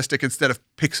ultra realistic instead of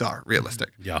Pixar realistic.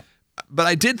 yeah, But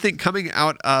I did think coming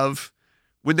out of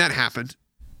when that happened,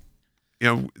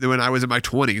 when I was in my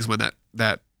 20s, when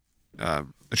that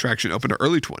attraction opened, or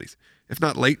early 20s, if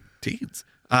not late teens,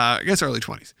 I guess early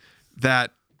 20s,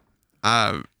 that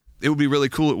it would be really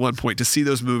cool at one point to see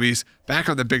those movies back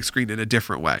on the big screen in a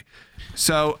different way.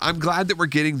 So I'm glad that we're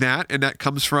getting that, and that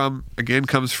comes from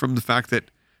the fact that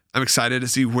I'm excited to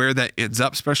see where that ends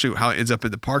up, especially how it ends up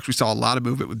in the parks. We saw a lot of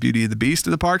movement with Beauty and the Beast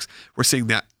in the parks. We're seeing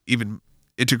that even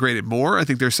integrated more. I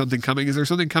think there's something coming. Is there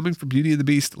something coming from Beauty and the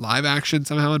Beast live action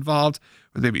somehow involved,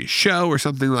 or maybe a show or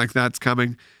something like that's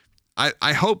coming?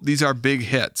 I hope these are big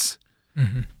hits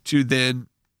to then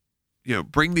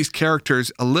bring these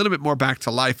characters a little bit more back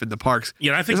to life in the parks.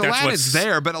 Yeah, I think that's Aladdin's what's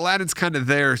there, but Aladdin's kind of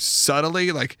there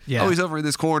subtly, like, Yeah. oh, he's over in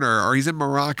this corner, or he's in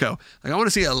Morocco. Like, I want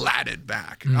to see Aladdin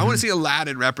back. I want to see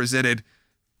Aladdin represented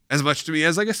as much to me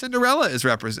as like a Cinderella is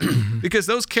represented, because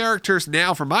those characters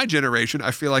now, for my generation, I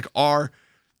feel like are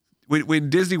when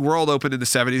Disney World opened in the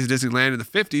 70s, Disneyland in the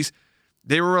 50s,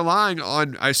 they were relying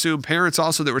on, I assume, parents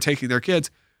also that were taking their kids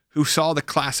who saw the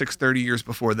classics 30 years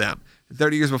before them. And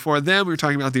 30 years before them, we were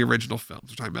talking about the original films.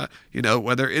 We're talking about,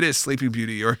 whether it is Sleeping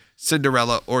Beauty or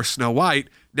Cinderella or Snow White.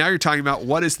 Now you're talking about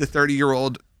what is the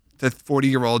 30-year-old, the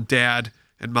 40-year-old dad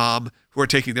and mom who are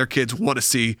taking their kids want to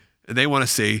see, and they want to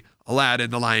see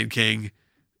Aladdin, The Lion King,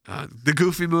 the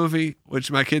Goofy movie,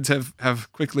 which my kids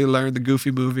have quickly learned, the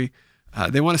Goofy movie.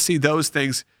 They want to see those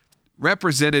things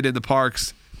represented in the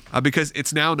parks because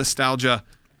it's now nostalgia,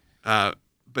 but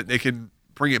they can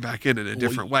bring it back in a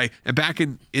different way. And back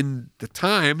in the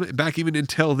time, back even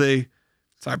until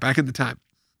back in the time.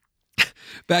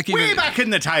 Back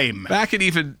in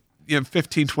even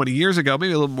 15, 20 years ago,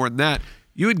 maybe a little more than that,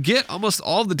 you would get almost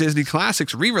all the Disney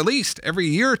classics re-released every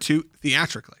year or two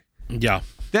theatrically. yeah.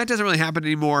 That doesn't really happen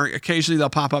anymore. Occasionally they'll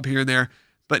pop up here and there,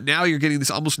 but now you're getting this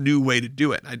almost new way to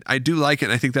do it. I do like it.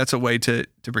 And I think that's a way to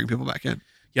bring people back in.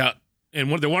 Yeah,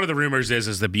 and one of the rumors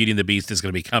is the Beauty and the Beast is going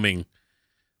to be coming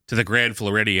to the Grand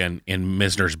Floridian in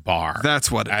Misner's Bar. That's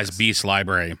what it as is. Beast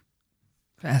Library.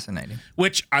 Fascinating.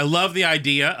 Which I love the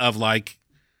idea of like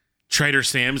Trader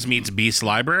Sam's meets Beast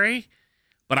Library,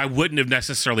 but I wouldn't have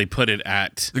necessarily put it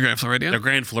at The Grand Floridian? the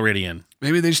Grand Floridian.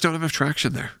 Maybe they just don't have enough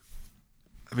traction there.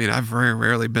 I mean, I've very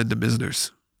rarely been to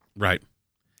Misner's. Right.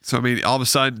 So, I mean, all of a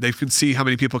sudden, they can see how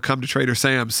many people come to Trader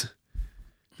Sam's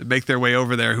to make their way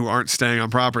over there who aren't staying on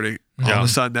property. All of Yeah. a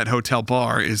sudden, that hotel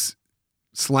bar is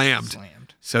slammed.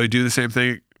 So, you do the same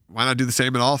thing. Why not do the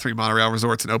same at all 3 monorail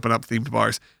resorts and open up themed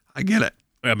bars? I get it.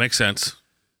 That makes sense.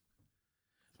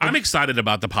 I'm excited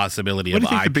about the possibility What of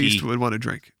do you think IP. the Beast would want to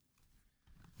drink?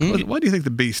 What do you think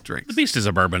the Beast drinks? The Beast is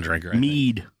a bourbon drinker. I think.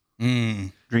 Mead.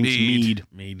 Mm. Drinks mead.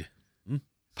 Mead.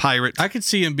 Pirate. I could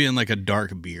see him being like a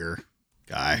dark beer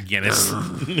guy. Guinness.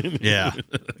 Yeah,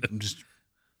 just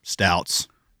stouts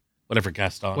Whatever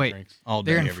Gaston Wait. drinks. all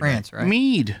day. They're in every day. France, right?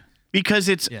 Mead. Because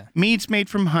it's Yeah. mead's made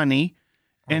from honey,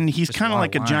 and he's just kind of a lot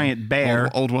like a of wine. giant bear.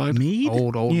 Old wine. Mead?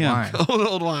 Old Yeah. wine.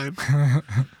 Old wine.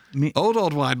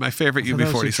 old wine. My favorite For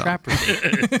those who UB40 song. trappers.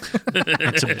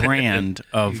 It's a brand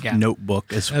of got it.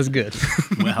 notebook as That's good.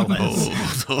 well as.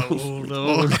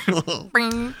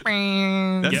 Bing,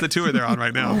 bing. That's the tour they're on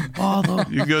right now.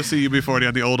 You can go see UB40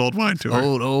 on the old wine tour.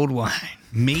 Old wine.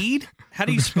 Mead? How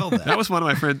do you spell that? That was one of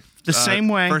my friends. The same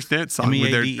way. First dance song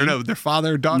with their, MEADE? or no, their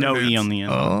father daughter. No dance. E on the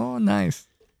end. Oh, nice.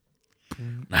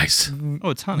 Nice. Oh,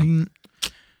 it's honey.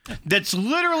 That's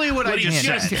literally what I just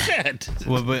said.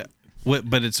 Well,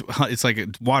 but it's like a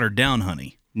watered down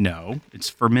honey. No, it's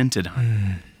fermented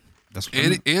honey. That's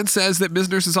what And says that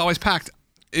Misner's is always packed.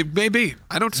 It may be.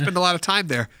 I don't spend a lot of time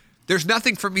there. There's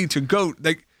nothing for me to go.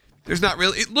 Like, there's not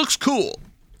really. It looks cool.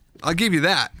 I'll give you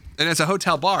that. And as a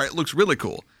hotel bar, it looks really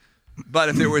cool. But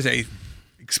if there was a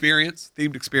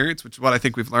themed experience, which is what I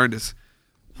think we've learned is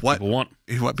what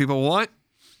people want,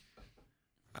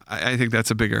 I think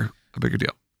that's a bigger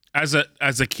deal. As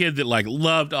a kid that like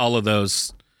loved all of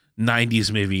those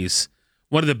 90s movies,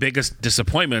 one of the biggest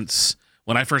disappointments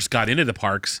when I first got into the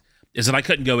parks is that I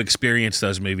couldn't go experience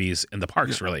those movies in the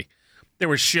parks. Really, there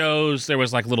were shows, there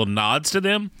was like little nods to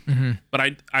them, but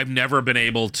I've never been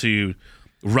able to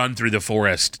run through the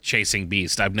forest chasing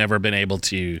Beast. I've never been able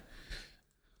to,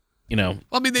 you know.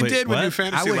 Well, I mean, they Wait, did with what? New I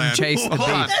Fantasyland. wouldn't chase the Beast.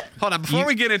 Hold on. Before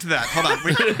we get into that, hold on.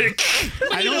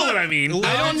 I know what I mean.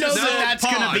 I don't know No, that that's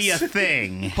going to be a pause.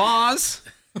 thing. Pause.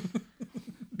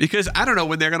 Because I don't know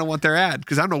when they're going to want their ad.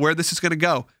 Because I don't know where this is going to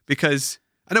go. Because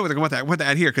I know where they're going to want the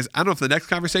ad here. Because I don't know if the next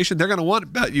conversation they're going to want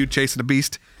about you chasing a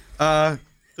beast.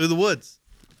 through the woods.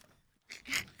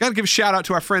 Got to give a shout out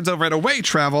to our friends over at Away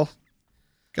Travel.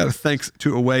 Got to thanks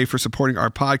to Away for supporting our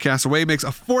podcast. Away makes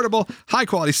affordable,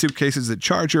 high-quality suitcases that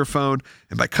charge your phone.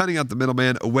 And by cutting out the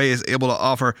middleman, Away is able to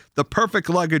offer the perfect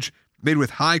luggage made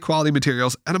with high-quality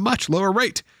materials at a much lower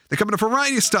rate. They come in a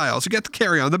variety of styles. You get the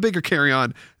carry-on, the bigger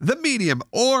carry-on, the medium,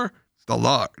 or the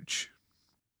large.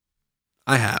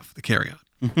 I have the carry-on.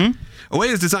 Away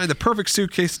has designed the perfect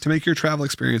suitcase to make your travel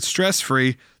experience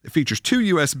stress-free. It features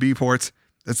 2 USB ports.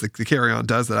 That's the carry-on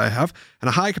does that I have. And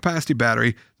a high-capacity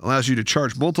battery that allows you to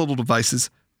charge multiple devices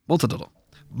on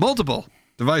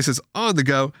the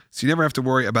go, so you never have to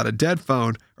worry about a dead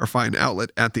phone or find an outlet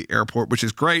at the airport, which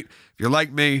is great. If you're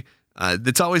like me,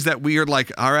 it's always that weird,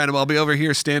 like, all right, I'll be over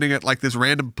here standing at like this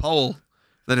random pole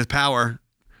that is power.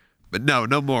 But no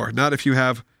more. Not if you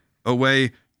have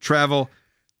Away Travel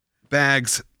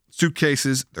bags,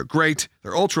 suitcases. They're great.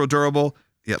 They're ultra durable,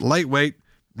 yet lightweight.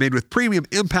 Made with premium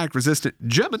impact-resistant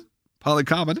German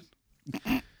polycarbonate.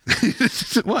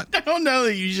 What? I don't know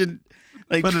that you should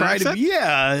like Put an try to. accent?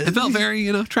 Yeah, It felt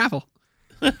very, travel.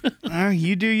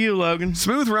 you do you, Logan.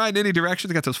 Smooth ride in any direction.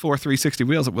 They got those 4 360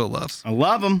 wheels that Will loves. I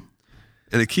love them.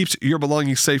 And it keeps your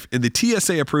belongings safe in the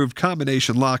TSA-approved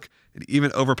combination lock. And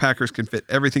even overpackers can fit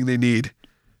everything they need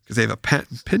because they have a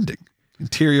patent-pending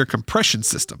interior compression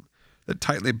system that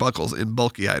tightly buckles in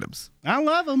bulky items. I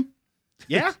love them.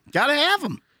 Yeah, gotta have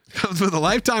them. Comes with a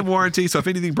lifetime warranty, so if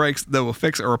anything breaks, they will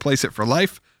fix or replace it for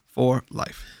life.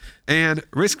 And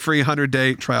risk-free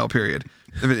 100-day trial period.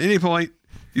 If at any point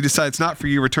you decide it's not for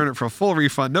you, return it for a full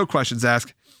refund, no questions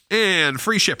asked, and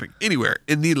free shipping anywhere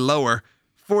in the lower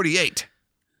 48.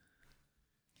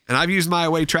 And I've used my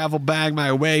Away travel bag, my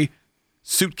Away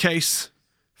suitcase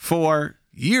for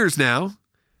years now.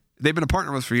 They've been a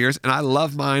partner with us for years, and I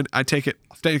love mine. I've taken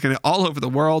it all over the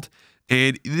world.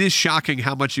 And it is shocking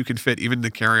how much you can fit, even in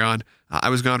the carry-on. I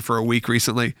was gone for a week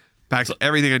recently. Packed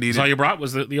everything I needed. So all you brought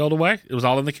was the old Away? It was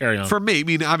all in the carry-on. For me, I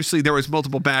mean, obviously there was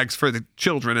multiple bags for the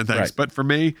children and things, Right. but for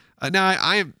me, no,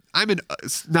 I'm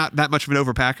not that much of an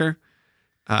overpacker.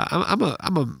 I'm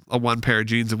a one pair of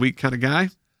jeans a week kind of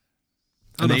guy.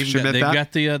 I don't know if I should admit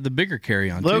that. They've got the bigger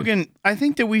carry-on, too. Logan, I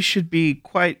think that we should be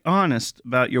quite honest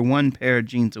about your one pair of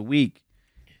jeans a week.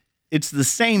 It's the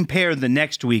same pair the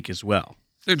next week as well.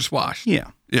 They're just washed.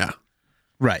 Yeah. Yeah.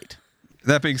 Right.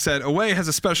 That being said, Away has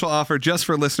a special offer just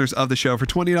for listeners of the show. For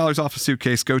 $20 off a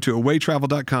suitcase, go to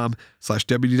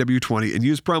awaytravel.com/WDW20 and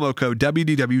use promo code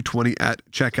WDW20 at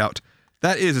checkout.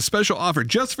 That is a special offer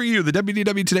just for you, the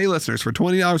WDW Today listeners. For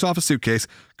 $20 off a suitcase,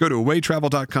 go to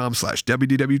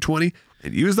awaytravel.com/WDW20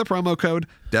 and use the promo code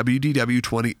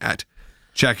WDW20 at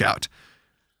checkout.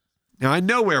 Now, I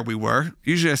know where we were.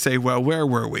 Usually I say, well, where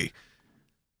were we?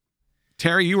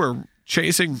 Terry, you were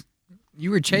chasing... You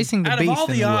were chasing the Out beast of all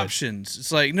in the the woods. options,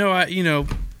 it's like, no, You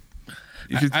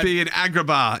could be in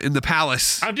Agrabah in the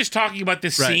palace I'm just talking about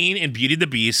this Right. scene in Beauty and the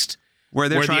Beast where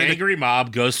they're where the trying to... angry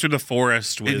mob goes through the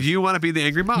forest with. And you want to be the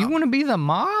angry mob. You want to be the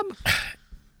mob?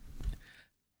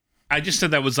 I just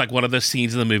said that was like one of the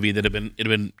scenes in the movie that it'd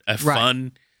been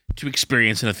fun to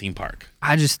experience in a theme park.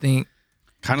 I just think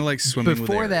kind of like swimming with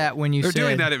before air. that, when you They're said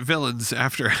doing that at Villains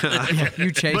after...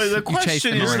 you chase, But the you chase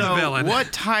question them is, around. the villain.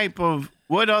 though,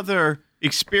 what other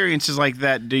experiences like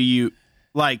that do you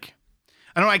like?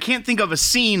 I don't know. I can't think of a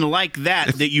scene like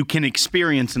that that you can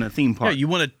experience in a theme Yeah, park. you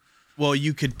want to. Well,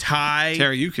 you could tie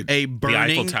Terry, you could... a The Eiffel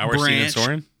burning Tower scene in branch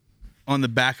Soarin'. on the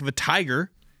back of a tiger,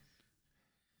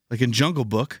 like in Jungle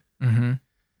Book, Mm-hmm.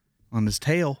 on his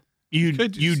tail. you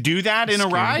could you just do that in a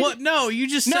ride? Well, no, you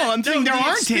just No, said, I'm saying there the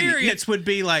aren't any. experience would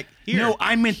be like here. No,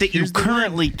 I meant that you Here's the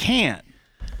currently can't.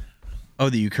 Oh,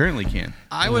 that you currently can.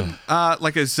 I would...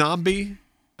 like a zombie...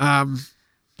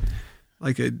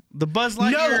 like a... The Buzz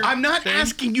Lightyear. No, I'm not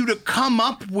asking you to come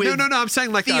up with No, I'm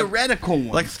saying like a... theoretical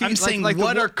ones. Like I'm saying like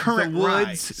what the, are current the woods,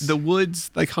 rides? the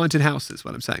woods, like haunted houses.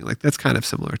 What I'm saying, like that's kind of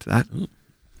similar to that.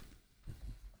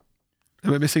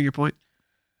 Am I missing your point?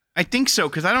 I think so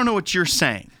because I don't know what you're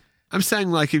saying. I'm saying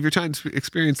like if you're trying to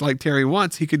experience like Terry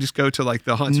wants, he could just go to like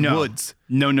the haunted No. woods.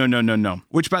 No.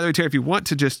 Which, by the way, Terry, if you want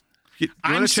to just, you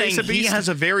I'm want to saying chase a beast, he has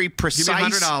a very give precise.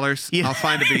 me $100. Yeah. I'll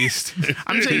find a beast.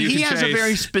 I'm saying You he can has a chase.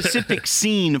 very specific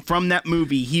scene from that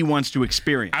movie he wants to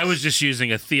experience. I was just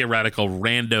using a theoretical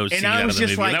rando scene and I out was of the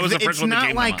just movie. like, That was the it's first one that not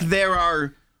came like to mind. there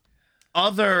are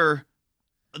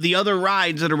the other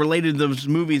rides that are related to those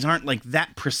movies aren't like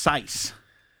that precise.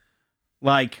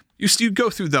 Like You go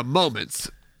through the moments,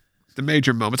 the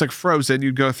major moments, like Frozen.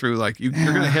 You'd go through like you're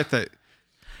gonna hit the.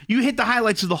 you hit the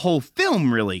highlights of the whole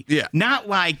film, really. Yeah. Not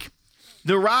like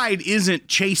the ride isn't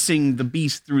chasing the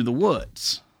beast through the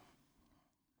woods.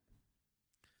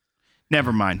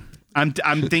 Never mind. I'm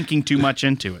thinking too much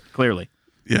into it. Clearly.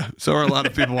 Yeah, so are a lot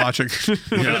of people watching. What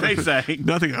do they say?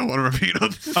 Nothing I want to repeat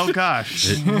on. Oh gosh.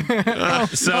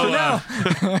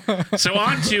 So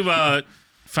on to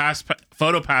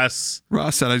PhotoPass.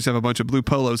 Ross said I just have a bunch of blue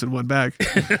polos in one bag.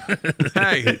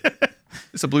 Hey,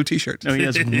 it's a blue T-shirt. No, he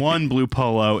has one blue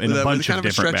polo and a With bunch kind of a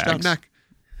different stretched out bags. neck.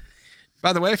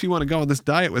 By the way, if you want to go on this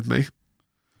diet with me,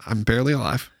 I'm barely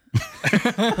alive.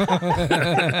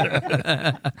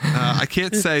 I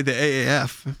can't say the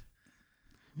AAF.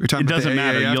 We're talking It about doesn't the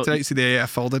matter. AAF You'll- today. You see the AAF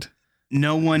folded?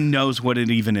 No one knows what it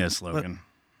even is, Logan.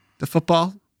 The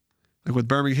football? Like with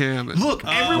Birmingham. and- Look,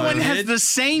 everyone has the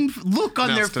same look on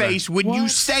their Announced today. face when you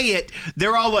say it.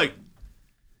 They're all like,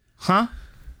 "Huh?"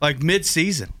 Like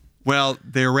mid-season. Well,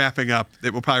 they're wrapping up.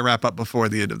 It will probably wrap up before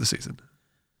the end of the season.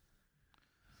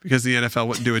 Because the NFL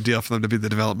wouldn't do a deal for them to be the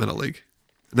developmental league.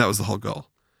 And that was the whole goal.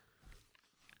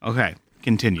 Okay,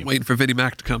 continue. Waiting for Vinnie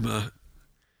Mac to come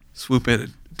swoop in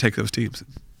and take those teams and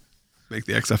make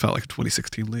the XFL like a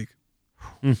 2016 league.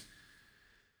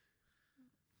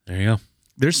 There you go.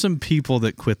 There's some people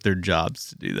that quit their jobs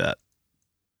to do that.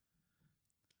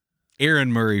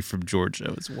 Aaron Murray from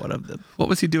Georgia was one of them. What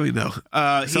was he doing though?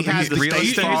 He Something had he's the real State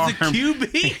estate? Farm.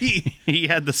 QB. He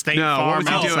had the State No, what Farm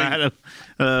was he doing? outside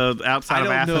of I don't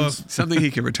know Athens. Something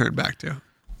he can return back to.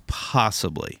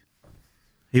 Possibly.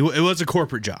 It was a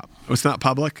corporate job. Oh, it's not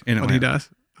public In what he Atlanta. does?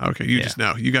 Okay, you just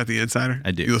know. You got the insider?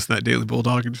 I do. You listen to that Daily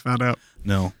Bulldog and just found out?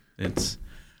 No,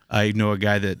 I know a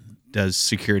guy that does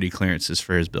security clearances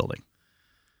for his building.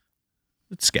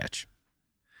 It's sketch.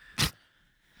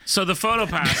 So the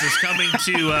PhotoPass is coming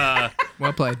to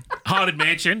Well played. Haunted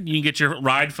Mansion. You can get your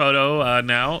ride photo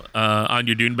now on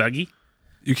your dune buggy.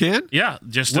 You can? Yeah,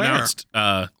 just Where? announced.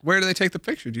 Where do they take the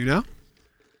picture? Do you know?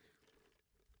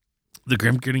 The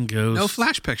Grim Grinning Ghost. No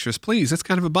flash pictures, please. That's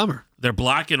kind of a bummer. They're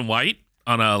black and white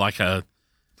on a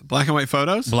Black and white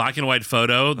photos? black and white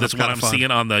photo. That's what kinda I'm fun.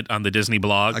 seeing on the Disney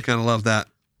blog. I kind of love that.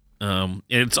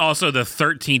 It's also the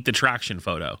 13th attraction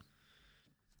photo,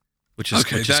 which is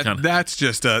Okay, which is kinda, that's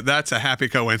just that's a happy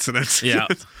coincidence. Yeah.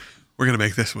 We're going to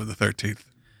make this one the 13th.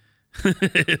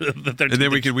 The 13 And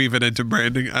then we can weave it into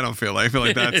branding. I feel like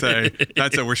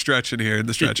that's a we're stretching here in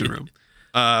the stretching room.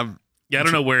 Yeah, I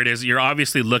don't know where it is. You're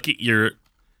obviously looking.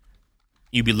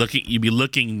 You'd be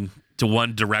looking to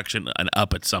one direction and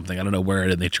up at something. I don't know where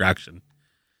it in the attraction.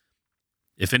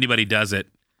 If anybody does it,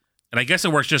 and I guess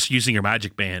it works just using your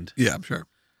magic band, Yeah, I'm sure.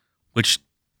 which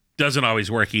doesn't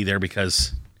always work either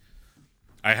because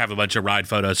I have a bunch of ride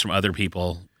photos from other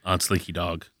people on Slinky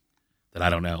Dog that I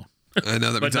don't know. I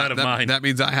know that But means not of mine. that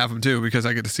means I have them too because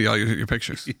I get to see all your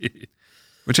pictures.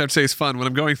 Which I have to say is fun when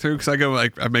I'm going through because I go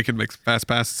like I'm making fast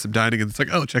passes, some dining, and it's like,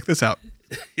 oh, check this out.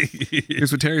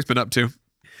 Here's what Terry's been up to.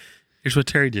 Here's what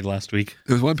Terry did last week.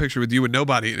 There was one picture with you and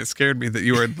nobody, and it scared me that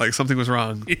you were like something was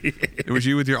wrong. It was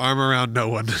you with your arm around no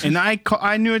one. And I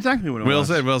knew exactly what it Will's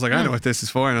was. like, I know what this is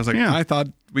for, and I was like, Yeah. I thought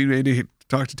we made to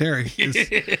talk to Terry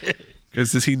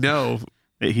because does he know?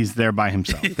 He's there by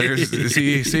himself. Is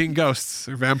he seeing ghosts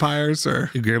or vampires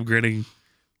or Grim grinning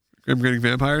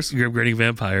vampires?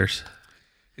 vampires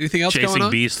Anything else going chasing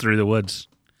on? beasts through the woods.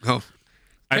 Oh,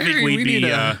 I Terry, think we we'd need be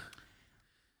a-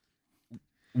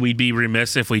 we'd be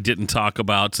remiss if we didn't talk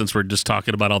about, since we're just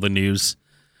talking about all the news,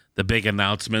 the big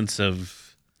announcements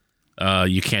of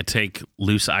you can't take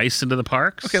loose ice into the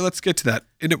parks. okay. Let's get to that.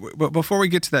 But before we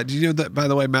get to that, do you know that by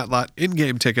the way, Matt Lott,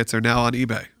 in-game tickets are now on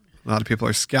eBay. A lot of people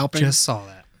are scalping Just saw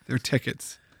that. their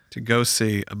tickets to go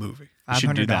see a movie.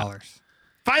 should do that. $500.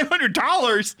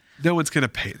 $500. No one's gonna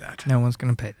pay that. No one's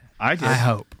going to pay that. I did. I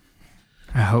hope.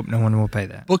 I hope no one will pay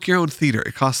that. Book your own theater.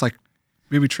 It costs like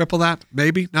maybe triple that,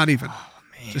 maybe not even.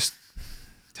 Just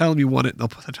tell them you want it, and they'll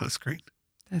put it on a screen.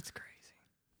 That's crazy.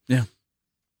 Yeah.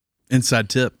 Inside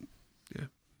tip.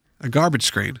 A garbage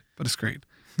screen, but a screen.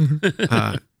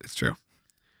 It's true.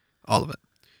 All of it.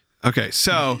 Okay,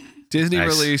 so Disney Nice.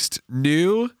 released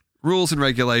new rules and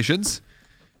regulations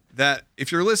that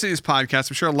if you're listening to this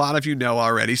podcast, I'm sure a lot of you know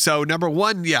already. So number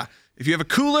one, if you have a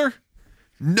cooler,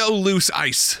 no loose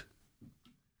ice.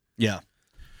 Yeah.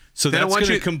 So They don't that's want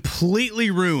going you- to completely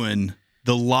ruin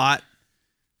the lot,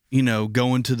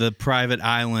 going to the private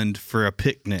island for a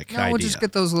picnic No, idea. we'll just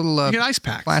get those little You get ice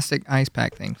packs. plastic ice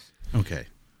pack things. Okay.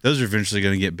 Those are eventually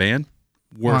going to get banned.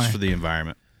 Worse Why? for the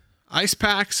environment. Ice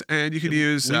packs, and you can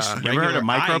use. You ever heard of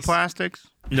regular ice. microplastics?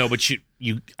 No, but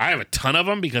I have a ton of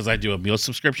them because I do a meal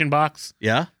subscription box,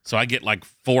 Yeah? so I get like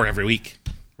 4 every week.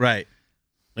 Right.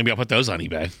 Maybe I'll put those on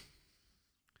eBay.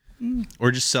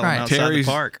 Or just sell them Right. outside Terry's.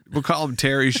 the park. We'll call them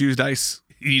Terry's used ice.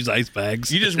 Use ice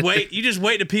bags. You just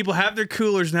wait till people have their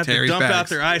coolers and have Terry's to dump out bags.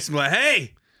 their ice and be like,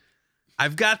 hey,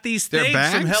 I've got these Their things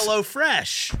from bags? Hello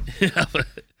Fresh.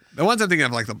 The ones I'm thinking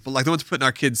of, like the ones putting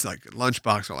our kids like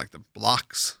lunchbox are like the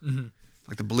blocks,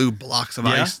 like the blue blocks of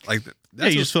Yeah. ice. Like Yeah,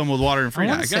 that's you what just fill them with water and I freeze.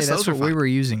 Yeah, want I to say guess that's those are what we fine. were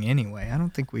using anyway. I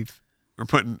don't think we've. we're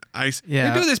putting ice. Yeah.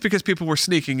 We're doing this because people were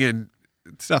sneaking in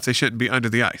stuff they shouldn't be under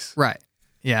the ice. Right.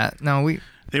 Yeah. No, we.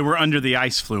 They were under the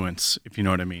ice fluence, if you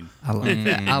know what I mean. I love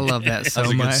that. I love that so That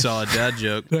was a much. good solid dad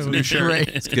joke. That was great.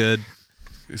 It's good.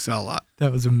 We sell a lot.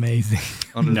 That was amazing.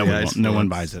 Under No the one, ice no one fluence.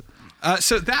 buys it.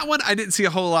 So that one I didn't see a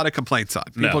whole lot of complaints on.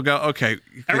 People No. go, okay,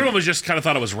 Everyone was just kind of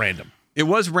thought it was random. it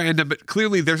was random, but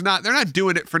clearly they're not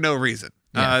doing it for no reason.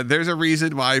 There's a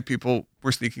reason why people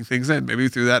were sneaking things in. Maybe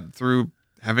through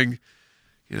having,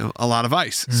 a lot of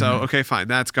ice. So okay, fine,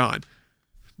 that's gone.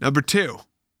 Number 2,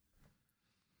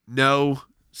 no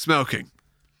smoking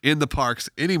in the parks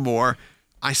anymore.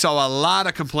 I saw a lot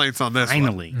of complaints on this one.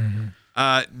 Finally.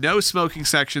 No smoking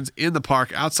sections in the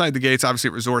park outside the gates. Obviously,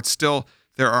 at resorts, still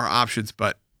there are options.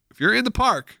 But if you're in the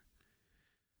park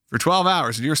for 12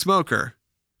 hours and you're a smoker,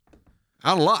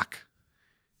 out of luck.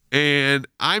 And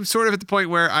I'm sort of at the point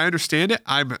where I understand it.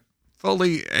 I'm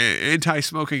fully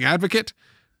anti-smoking advocate.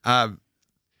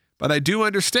 But I do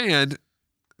understand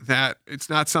that it's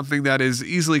not something that is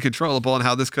easily controllable and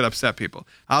how this could upset people.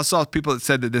 I also saw people that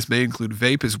said that this may include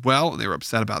vape as well, and they were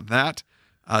upset about that.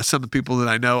 Some of the people that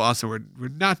I know also were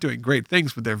not doing great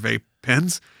things with their vape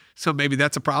pens. So maybe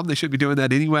that's a problem. They should be doing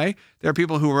that anyway. There are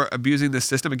people who are abusing this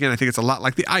system. Again, I think it's a lot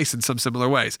like the ice in some similar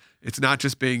ways. It's not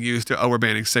just being used to, we're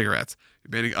banning cigarettes. You're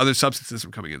banning other substances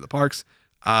from coming into the parks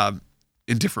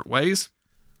in different ways.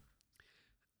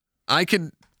 I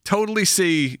can totally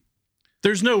see.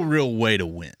 There's no real way to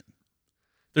win.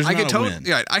 There's I not can a win.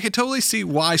 I can totally see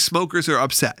why smokers are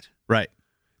upset Right.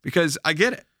 because I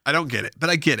get it. I don't get it, but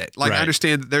I get it. Like I Right.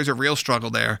 understand that there's a real struggle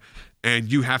there,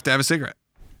 and you have to have a cigarette.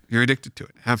 You're addicted to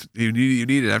it. You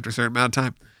need it after a certain amount of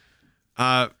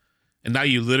time. And now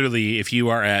you literally, if you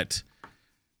are at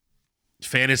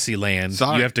Fantasyland,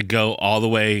 Sorry. you have to go all the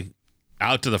way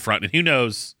out to the front. And who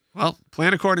knows? Well,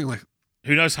 plan accordingly.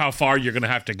 who knows how far you're going to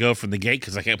have to go from the gate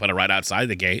because I can't put it right outside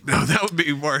the gate. No, that would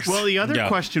be worse. Well, the other Yeah.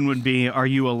 question would be, are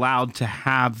you allowed to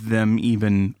have them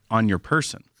even on your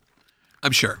person,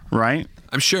 I'm sure. right?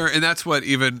 I'm sure. And that's what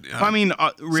even. I mean,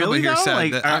 really here though? said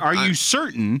Like, that are I- you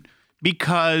certain?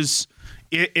 Because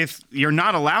if you're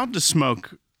not allowed to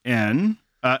smoke in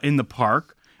the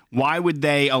park, why would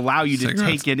they allow you to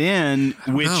Cigarettes? take it in?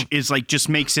 Which know. is like just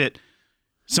makes it.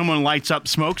 Someone lights up,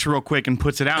 smokes real quick, and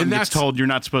puts it out, and gets that's- told you're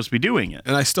not supposed to be doing it.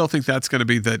 And I still think that's going to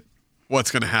be what's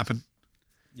going to happen.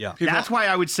 Yeah. People- That's why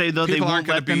I would say though they People aren't won't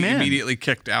going let to them be in. immediately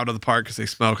kicked out of the park because they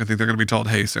smoke. I think they're going to be told,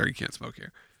 "Hey, sir, you can't smoke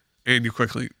here," and people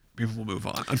will move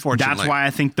on. Unfortunately, That's why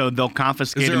I think though they'll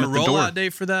confiscate Is there a them at the door. rollout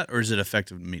date for that, or is it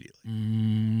effective immediately?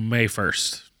 May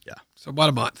 1st. So about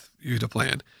a month you have to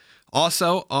plan.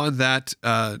 Also on that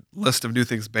list of new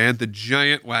things banned, the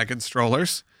giant wagon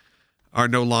strollers are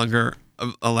no longer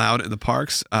allowed in the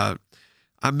parks. I'm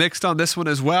mixed on this one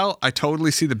as well. I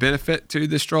totally see the benefit to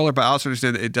the stroller, but I also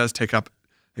understand that it does take up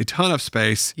a ton of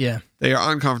space. Yeah. They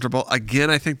are uncomfortable. Again,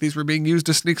 I think these were being used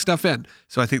to sneak stuff in.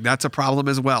 So I think that's a problem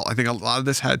as well. I think a lot of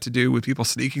this had to do with people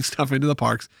sneaking stuff into the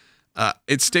parks.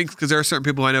 It stinks because there are certain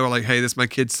people I know are like, "Hey, this is my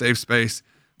kid's safe space."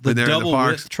 When they're in the double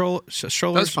parks. width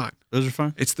strollers? That's fine. Those are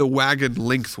fine. It's the wagon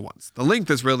length ones. The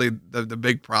length is really the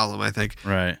big problem, I think.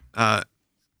 Right.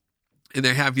 And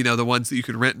they have, the ones that you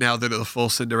can rent now that are the full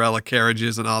Cinderella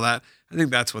carriages and all that. I think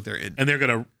that's what they're in. And they're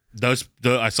going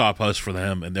to, I saw a post for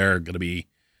them, and they're going to be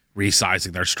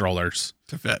resizing their strollers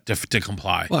To fit. to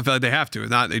comply. Well, I feel like they have to. If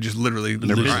not, they just literally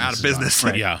are out of business.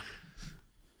 Yeah.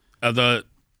 The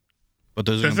But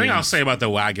those are The gonna thing be I'll say about the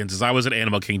wagons is I was at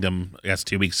Animal Kingdom, I guess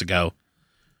 2 weeks ago.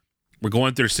 We're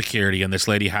going through security, and this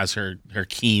lady has her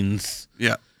Keen's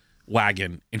Yeah.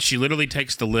 wagon, and she literally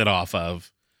takes the lid off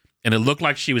of, and it looked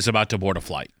like she was about to board a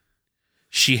flight.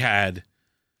 She had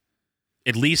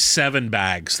at least 7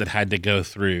 bags that had to go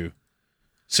through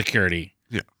security.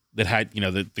 Yeah. That had,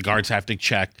 the guards have to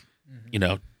check,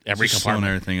 every just slowing compartment.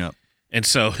 everything up. And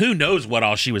so who knows what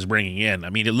all she was bringing in.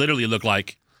 I mean, it literally looked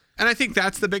like And I think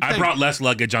that's the big I thing. brought less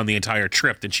luggage on the entire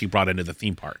trip than she brought into the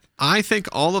theme park. I think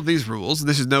all of these rules,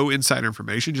 this is no insider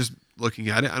information, just looking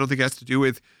at it. I don't think it has to do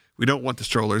with we don't want the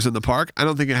strollers in the park. I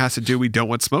don't think it has to do we don't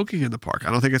want smoking in the park.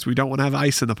 I don't think it's we don't want to have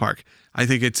ice in the park. I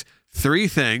think it's 3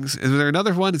 things. Is there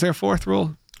another one? Is there a 4th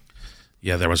rule?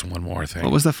 Yeah, there was one more thing.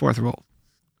 What was the 4th rule?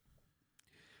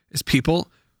 Is people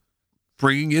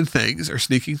bringing in things or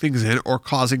sneaking things in or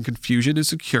causing confusion and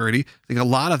security. I think a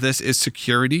lot of this is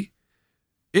security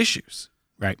issues.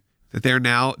 Right. That they're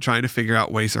now trying to figure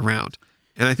out ways around.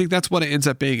 And I think that's what it ends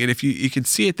up being. And if you can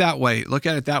see it that way, look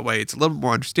at it that way, it's a little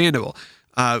more understandable.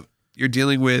 You're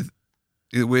dealing with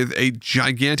a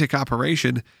gigantic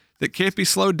operation that can't be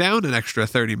slowed down an extra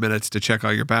 30 minutes to check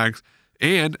all your bags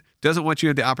and doesn't want you to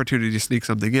have the opportunity to sneak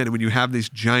something in. And when you have these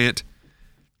giant,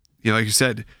 like you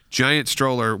said, giant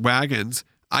stroller wagons,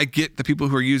 I get the people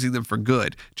who are using them for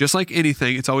good. Just like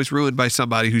anything, it's always ruined by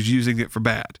somebody who's using it for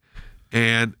bad.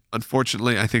 And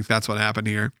unfortunately, I think that's what happened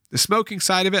here. The smoking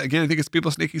side of it, again, I think it's people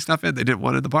sneaking stuff in they didn't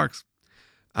want in the parks.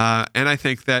 And I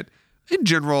think that in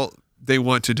general, they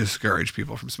want to discourage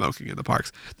people from smoking in the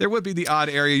parks. There would be the odd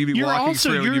area you'd be walking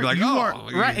through and you'd be like,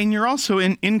 right, and you're also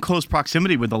in close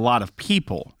proximity with a lot of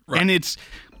people, Right. and it's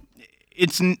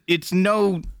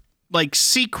no like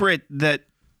secret that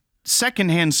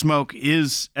secondhand smoke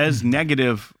is as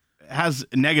negative, has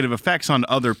negative effects on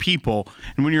other people,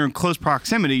 and when you're in close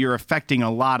proximity, you're affecting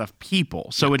a lot of people.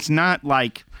 So it's not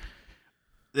like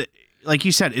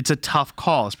you said, it's a tough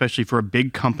call, especially for a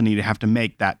big company to have to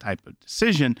make that type of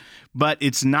decision. But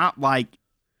it's not like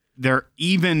they're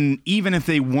even if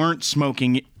they weren't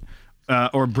smoking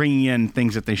or bringing in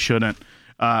things that they shouldn't.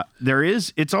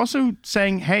 It's also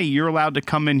saying, hey, you're allowed to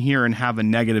come in here and have a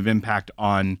negative impact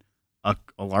on a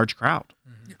large crowd.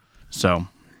 Mm-hmm. So,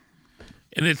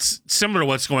 And it's similar to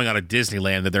what's going on at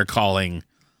Disneyland that they're calling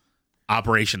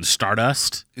Operation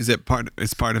Stardust. is it part?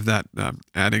 It's part of that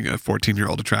adding a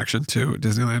 14-year-old attraction to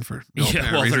Disneyland for no apparent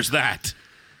Yeah, well, reason. there's that.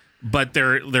 But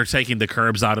they're taking the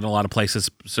curbs out in a lot of places,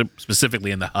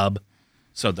 specifically in the hub,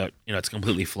 so that it's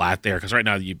completely flat there. Because right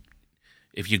now,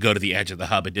 if you go to the edge of the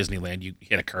hub at Disneyland, you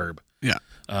hit a curb. Yeah.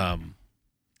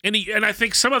 And I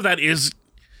think some of that is,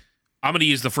 I'm going to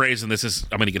use the phrase, and I'm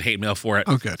going to get hate mail for it.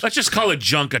 Oh, good. Let's just call it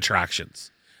junk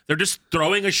attractions. They're just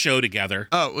throwing a show together.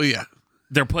 Oh, well, yeah.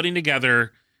 They're putting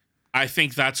together, I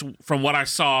think that's from what I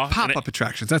saw. Pop-up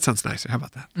attractions. That sounds nicer. How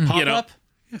about that? You know,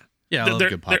 Yeah, I love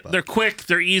good pop-up. they're quick,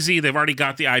 they're easy, they've already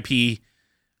got the IP.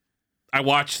 I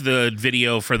watched the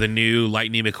video for the new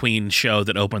Lightning McQueen show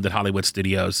that opened at Hollywood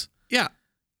Studios. Yeah.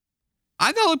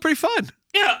 I thought it looked pretty fun.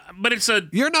 Yeah, but it's a.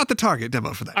 You're not the target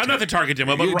demo for that. I'm not the target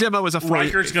demo, but Your demo is a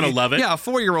Riker's going to love it. Yeah, a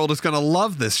 4-year-old is going to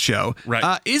love this show.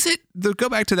 Right. Is it? Go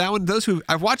back to that one. Those who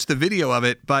I've watched the video of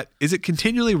it, but is it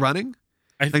continually running?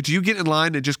 Like, do you get in line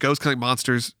and it just goes kind of like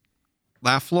Monsters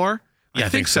Laugh Floor? Yeah, I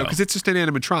think so because it's just an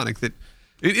animatronic that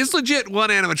it is legit one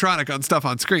animatronic on stuff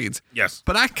on screens. Yes.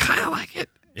 But I kind of like it.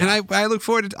 And I look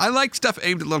forward to I like stuff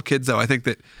aimed at little kids though. I think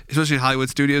that especially in Hollywood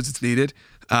studios it's needed.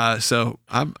 So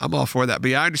I'm all for that.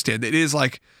 But yeah, I understand. It is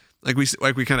like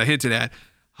we kind of hinted at.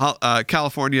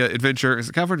 California Adventure is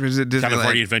it California Disneyland?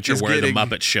 California Adventure, where the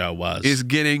Muppet Show was, is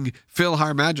getting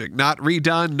PhilharMagic, not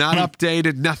redone, not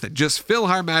updated, nothing. Just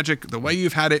PhilharMagic, the way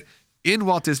you've had it in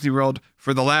Walt Disney World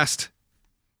for the last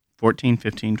 14,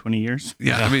 15, 20 years.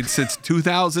 Yeah, I mean since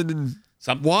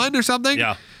 2001 or something.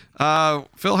 Yeah.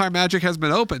 PhilharMagic has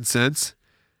been open since.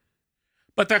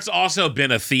 But that's also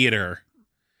been a theater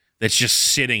that's just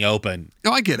sitting open.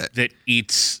 No, I get it. That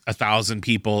eats 1,000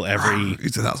 people every.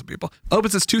 Eats 1,000 people.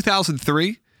 Open since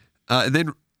 2003, and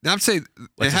then I would say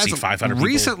it has 500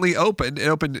 recently opened. It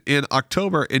opened in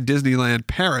October in Disneyland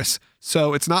Paris.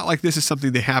 So it's not like this is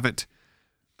something they haven't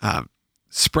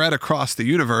spread across the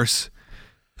universe.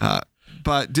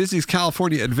 But Disney's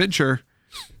California Adventure,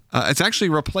 it's actually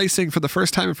replacing for the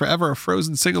first time in forever a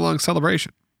Frozen sing-along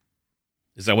celebration.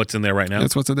 Is that what's in there right now?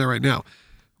 That's what's in there right now.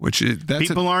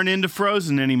 People aren't into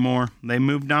Frozen anymore. They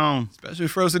moved on. Especially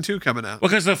Frozen 2 coming out.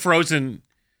 Because the Frozen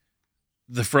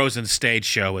stage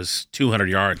show is 200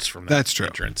 yards from That's true.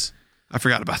 entrance. I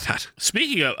forgot about that.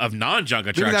 Speaking of non-junk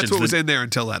Maybe attractions, that's what was in there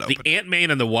until that opened. The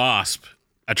Ant-Man and the Wasp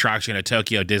attraction at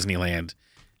Tokyo Disneyland.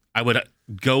 I would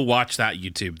go watch that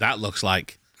YouTube. That looks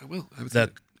like I will.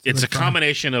 It's a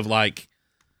combination of like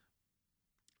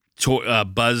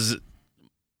Buzz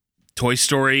Toy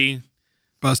Story.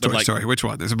 Buzz Toy Story. Which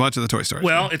one? There's a bunch of the Toy Stories.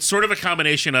 Well, it's sort of a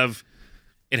combination of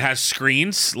it has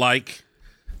screens like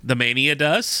the Mania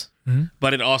does,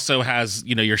 but it also has,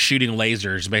 you're shooting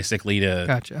lasers basically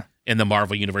in the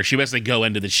Marvel universe. You basically go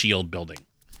into the S.H.I.E.L.D. building.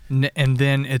 And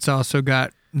then it's also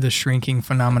got the shrinking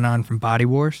phenomenon from Body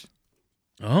Wars.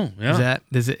 Oh, yeah.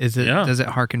 Does it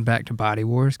harken back to Body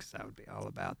Wars? Because I would be all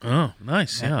about that. Oh,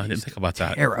 nice. Yeah, I didn't think about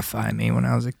that. Terrify me when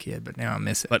I was a kid, but now I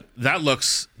miss it. But that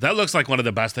looks like one of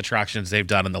the best attractions they've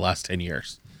done in the last 10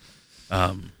 years.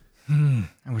 I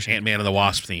wish Ant-Man and the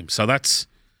Wasp theme. So I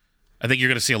think you're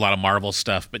going to see a lot of Marvel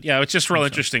stuff. But yeah, it's just real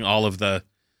interesting. And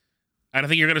I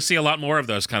think you're going to see a lot more of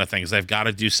those kind of things. They've got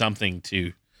to do something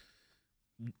to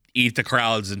eat the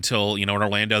crowds until, in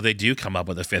Orlando, they do come up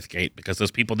with a fifth gate because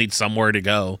those people need somewhere to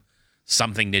go,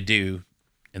 something to do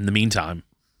in the meantime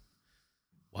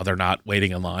while they're not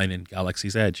waiting in line in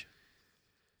Galaxy's Edge,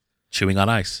 chewing on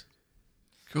ice.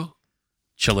 Cool.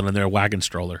 Chilling in their wagon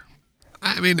stroller.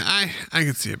 I mean, I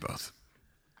can see it both.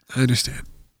 I understand.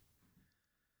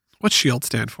 What's S.H.I.E.L.D.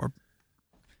 stand for?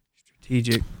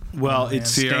 Strategic. Well, it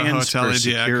Sierra stands Hotel for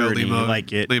India, security. Lima,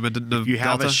 Like it, Lima, if you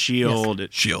have Delta? a shield,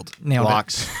 it S.H.I.E.L.D. Nailed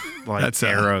blocks like That's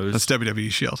arrows. That's WWE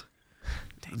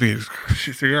S.H.I.E.L.D.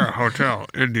 Sierra Hotel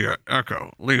India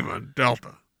Echo Lima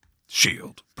Delta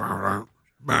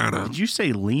S.H.I.E.L.D. Did you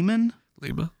say Lehman?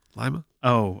 Lima?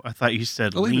 Oh, I thought you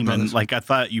said Lehman Lehman. Brothers. Like I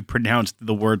thought you pronounced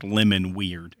the word lemon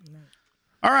weird.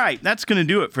 All right, that's going to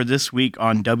do it for this week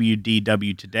on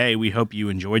WDW Today. We hope you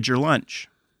enjoyed your lunch.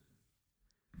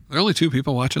 There are only 2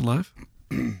 people watching live?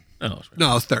 Oh,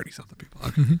 No, 30-something people.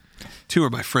 Okay. 2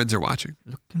 of my friends are watching.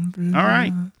 All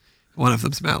right, One of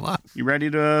them's Matt Lott. you ready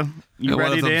to one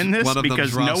ready of to them's- end this one of them's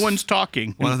because Ross. no one's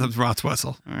talking. One of them's Rots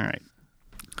Wessel. All right,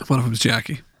 One of them's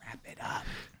Jackie. Wrap it up.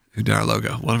 Who did our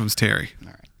logo. One of them's Terry. all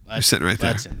right. You're sitting right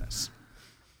there. Let's end this.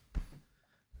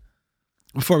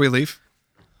 Before we leave.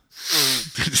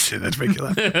 That's make you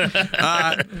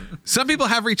laugh. Some people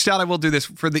have reached out. I will do this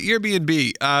for the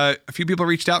Airbnb. A few people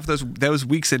reached out for those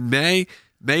weeks in May.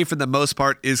 May, for the most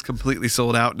part, is completely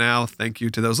sold out now. Thank you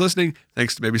to those listening.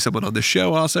 Thanks to maybe someone on the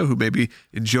show also who may be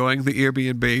enjoying the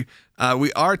Airbnb.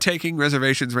 We are taking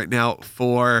reservations right now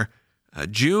for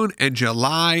June and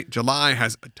July. July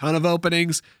has a ton of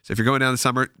openings. So if you're going down the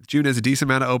summer, June has a decent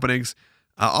amount of openings.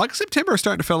 August, September are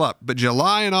starting to fill up, but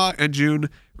July and June,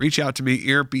 reach out to me,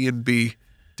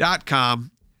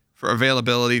 Airbnb.com, for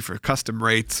availability, for custom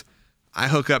rates. I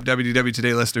hook up WDW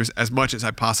Today listeners as much as I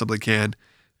possibly can.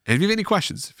 And if you have any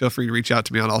questions, feel free to reach out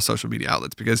to me on all social media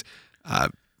outlets because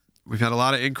we've had a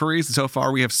lot of inquiries. And so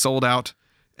far, we have sold out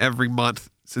every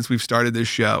month since we've started this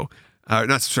show.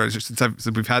 Since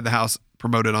we've had the house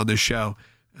promoted on this show.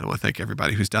 I want to thank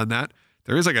everybody who's done that.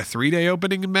 There is like a 3-day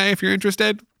opening in May if you're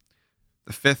interested.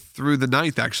 The 5th through the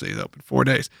 9th actually is open, 4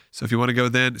 days. So if you want to go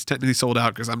then, it's technically sold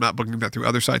out because I'm not booking that through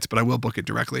other sites, but I will book it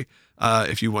directly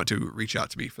if you want to reach out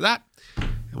to me for that.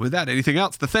 And with that, anything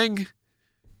else? The Thing,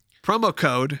 promo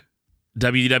code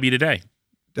WDW today.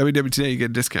 WW today, you get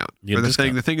a discount. You get For a The discount.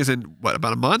 Thing. The Thing is in what,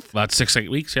 about a month? About 6-8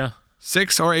 weeks, yeah.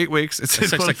 6 or 8 weeks. It's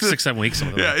Six, like 6-7 weeks.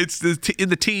 Something like Yeah, that. it's in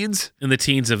the teens, In the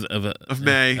teens of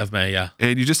May. Of May, yeah.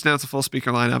 and you just announced a full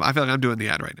speaker lineup. I feel like I'm doing the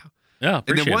ad right now. Yeah, And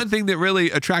appreciate then one it. thing that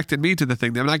really attracted me to The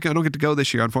Thing, that I don't get to go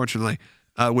this year, unfortunately,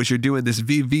 was you're doing this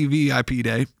VVVIP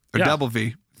day, or Yeah. double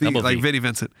V. Double like V. Vinnie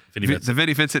Vincent. Vinnie Vincent. The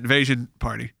Vinnie Vincent Invasion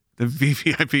Party. The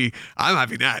VVIP. I'm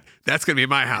having that. That's going to be in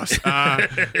my house.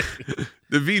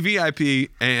 The VVIP,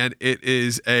 and it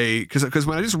is because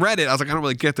when I just read it, I was like, I don't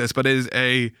really get this, but it is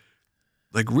a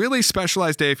like really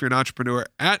specialized day if you're an entrepreneur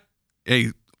at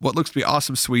a what looks to be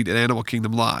awesome suite at Animal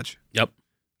Kingdom Lodge. Yep.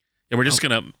 Yeah, we're just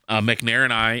gonna McNair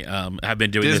and I have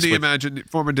been doing Disney this with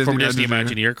former Disney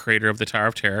Imagineer, creator of the Tower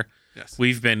of Terror. Yes.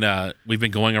 We've been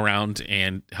going around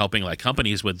and helping like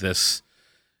companies with this.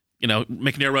 You know,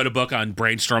 McNair wrote a book on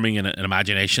brainstorming and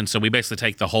imagination, so we basically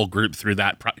take the whole group through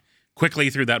that quickly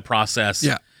through that process.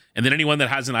 Yeah. And then anyone that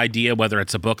has an idea, whether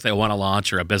it's a book they want to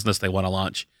launch or a business they want to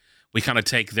launch, we kind of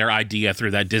take their idea through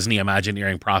that Disney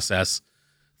Imagineering process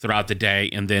throughout the day,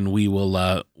 and then we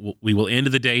will end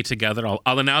the day together.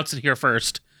 I'll announce it here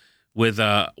first with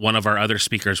one of our other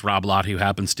speakers, Rob Lott, who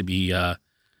happens to be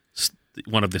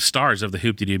one of the stars of the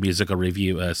Hoop-de-Doo musical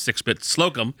review, 6-Bit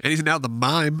Slocum. And he's now the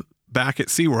mime back at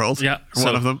SeaWorld. Yeah, One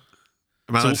so- of them.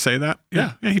 Am I allowed to say that?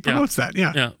 Yeah. He promotes that.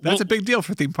 Yeah. Yeah. That's Well- a big deal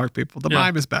for theme park people. The Yeah.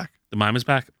 mime is back. The mime is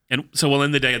back. And so we'll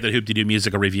end the day at the Hoop-de-Doo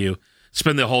musical review,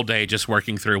 spend the whole day just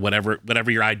working through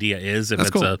whatever your idea is. If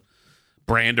That's it's cool. a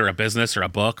brand or a business or a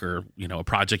book or, a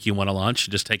project you want to launch,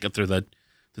 just take it through the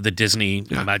Disney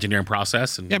Imagineering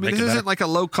process and Yeah, I mean, make this it isn't better. like a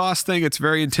low cost thing. It's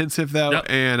very intensive though, Yep.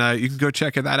 and you can go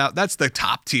check that out. That's the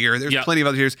top tier. There's Yep. plenty of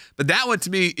other tiers, but that one to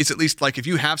me is at least like if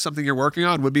you have something you're working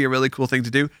on, would be a really cool thing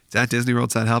to do. It's at Disney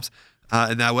World, so that helps.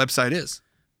 And that website is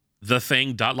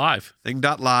thething.live.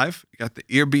 thing.live. You got the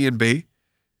Airbnb.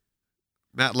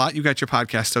 Matt Lott, you got your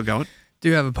podcast still going.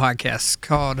 Do have a podcast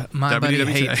called My Buddy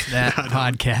WWTA. Hates That No, no.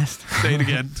 podcast. Say it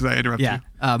again because I interrupted Yeah,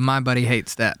 you. My Buddy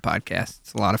Hates That podcast.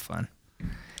 It's a lot of fun.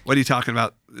 What are you talking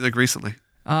about like recently?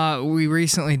 We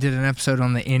recently did an episode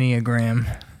on the Enneagram,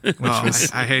 which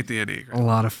was I hate the a Enneagram.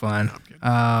 lot of fun. No, I'm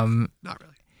kidding. Not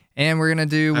really. And we're gonna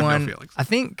do I have no one. feelings. I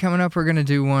think coming up, we're gonna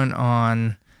do one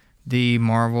on the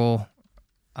Marvel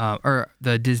or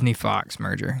the Disney Fox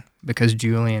merger because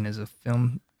Julian is a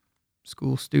film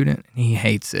school student and he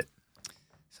hates it.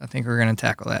 So I think we're gonna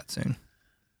tackle that soon.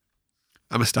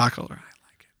 I'm a stockholder. I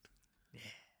like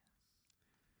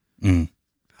it. Mm.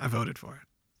 I voted for it.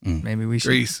 Maybe we should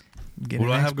Grease. get What an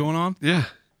do I have expert. going on? Yeah.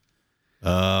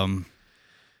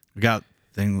 We got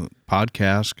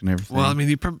podcast and everything. Well, I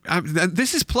mean,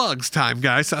 this is plugs time,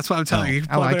 guys. So that's why I'm telling you. You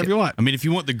can I plug like whatever it. you want. I mean, if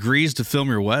you want the Grease to film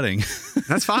your wedding,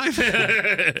 That's fine.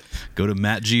 go to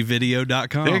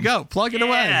mattgvideo.com. There you go. Plug it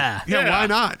away. Yeah, Yeah. why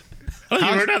not? Oh, you've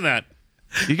never done that.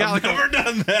 You got Never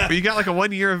done that. you got like a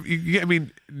 1 year. I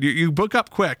mean, you book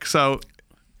up quick. So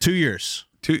 2 years.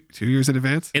 2 years in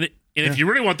advance. And if you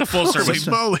really want the full Holy service,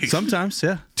 moly! Sometimes,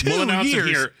 yeah. 2 we'll announce years. it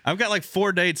here. I've got like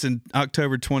 4 dates in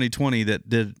October 2020 that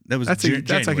was That's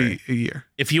January. like a year.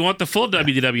 If you want the full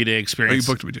WDW Day Oh, you experience,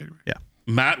 booked them in January. Yeah.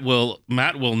 Matt will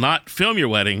not film your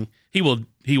wedding. He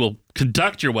will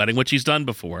conduct your wedding, which he's done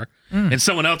before, and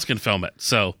someone else can film it.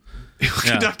 So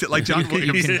Conduct it like John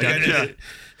Williams. Yeah.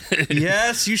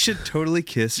 Yes, you should totally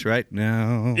kiss right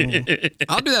now.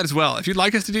 I'll do that as well. If you'd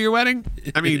like us to do your wedding,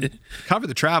 I mean, cover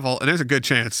the travel, and there's a good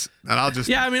chance that I'll just.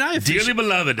 Yeah, I mean, I appreciate dearly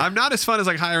beloved. I'm not as fun as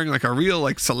like hiring like a real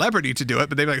like celebrity to do it,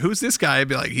 but they'd be like, "Who's this guy?" I'd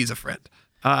be like, "He's a friend."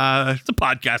 It's a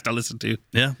podcast I listen to.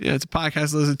 Yeah. Yeah, it's a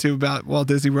podcast to listen to about Walt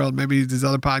Disney World. Maybe there's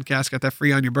other podcasts got that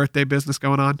free on your birthday business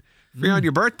going on. Free on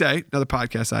your birthday, another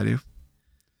podcast I do. You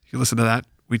can listen to that.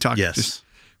 We talk. Yes. Just,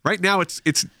 right now,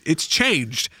 it's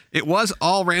changed. It was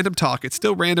all random talk. It's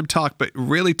still random talk, but it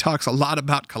really talks a lot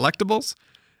about collectibles,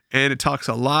 and it talks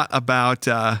a lot about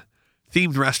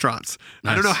themed restaurants.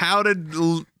 I don't know how to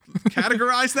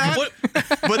categorize that,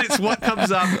 but it's what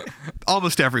comes up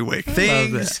almost every week,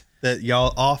 Things that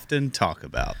y'all often talk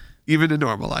about, even in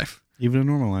normal life. even in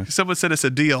normal life. Someone sent us a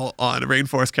deal on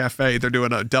Rainforest Cafe. They're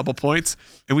doing a double points,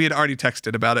 and we had already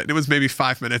texted about it. And it was maybe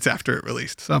 5 minutes after it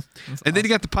released. So, and then you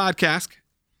got the podcast.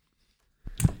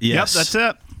 Yes. Yep, that's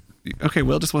it. Okay,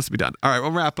 Will just wants to be done. All right,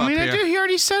 we'll wrap up here. He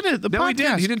already said it. The No, podcast. he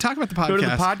didn't. He didn't talk about the podcast. Go to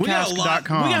the We got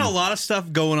podcast.com. a lot of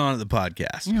stuff going on at the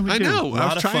podcast. Yeah, we I do. know. A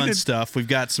lot of fun stuff. We've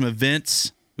got some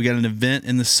events. We got an event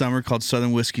in the summer called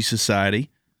Southern Whiskey Society.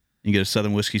 You can go to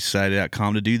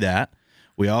southernwhiskeysociety.com to do that.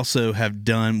 We also have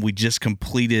we just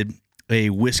completed a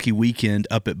whiskey weekend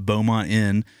up at Beaumont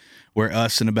Inn where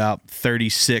us and about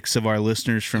 36 of our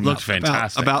listeners from Looks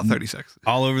fantastic. About 36.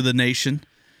 all over the nation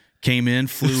came in,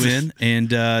 flew in,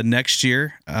 and next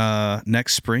year,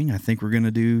 next spring, I think we're going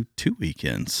to do 2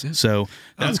 weekends. So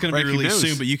that's going to be breaking released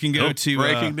news. soon. But you can go to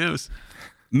Breaking news.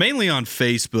 mainly on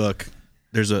Facebook.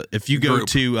 If you go Group.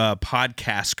 to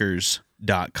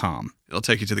podcasters.com. It'll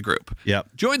take you to the group.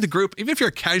 Yep. Join the group, even if you're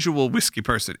a casual whiskey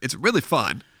person. It's really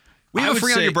fun. We I have a would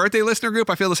free on say- your birthday listener group.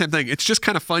 I feel the same thing. It's just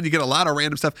kind of fun. You get a lot of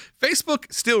random stuff.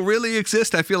 Facebook still really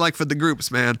exists, I feel like, for the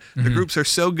groups, man. The groups are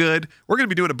so good. We're going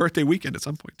to be doing a birthday weekend at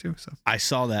some point, too. So I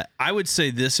saw that. I would say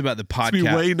this about the it's be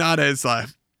podcast. way not as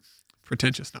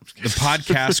pretentious. No, I'm just The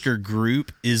kidding. podcaster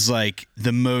group is like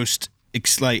the most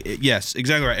yes,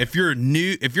 exactly right. If you're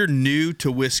new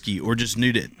to whiskey or just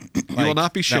new to You will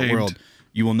not be that shamed. world,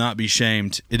 you will not be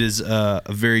shamed. It is a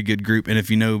very good group, and if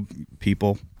you know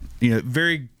people,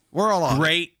 very We're all on.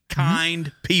 great,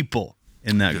 kind people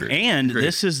in that group. And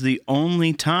this is the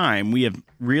only time we have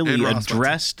really And Ross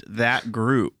addressed that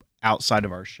group outside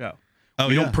of our show. Oh,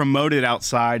 we yeah. don't promote it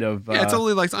outside of. Yeah, it's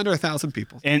only like under 1,000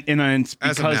 people. and it's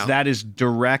As of because now. that is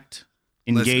direct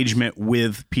engagement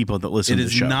with people that listen It to the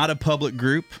is show. not a public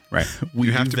group. right. We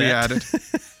You have do to be vet. added.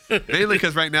 Mainly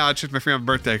because right now it's just my friend's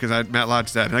birthday because I had Matt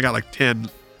Lodge's dad, and I got like 10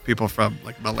 people from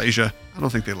like Malaysia. I don't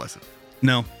think they listen.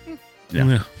 No,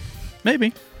 Yeah.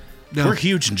 maybe. No. We're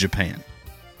huge in Japan.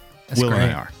 That's Will great.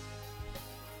 and I are.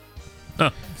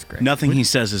 That's great. Nothing he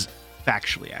says is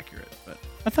factually accurate, but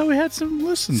I thought we had some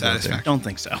listens out there. Satisfaction. don't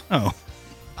think so. Oh,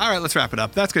 All right, let's wrap it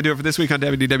up. That's going to do it for this week on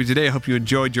WDW Today. I hope you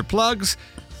enjoyed your plugs.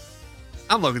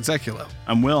 I'm Logan Seculo.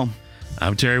 I'm Will.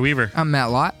 I'm Terry Weaver. I'm Matt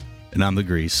Lott. and I'm the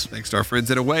Grease. Thanks to our friends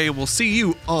at Away, and we'll see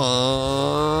you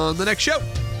on the next show.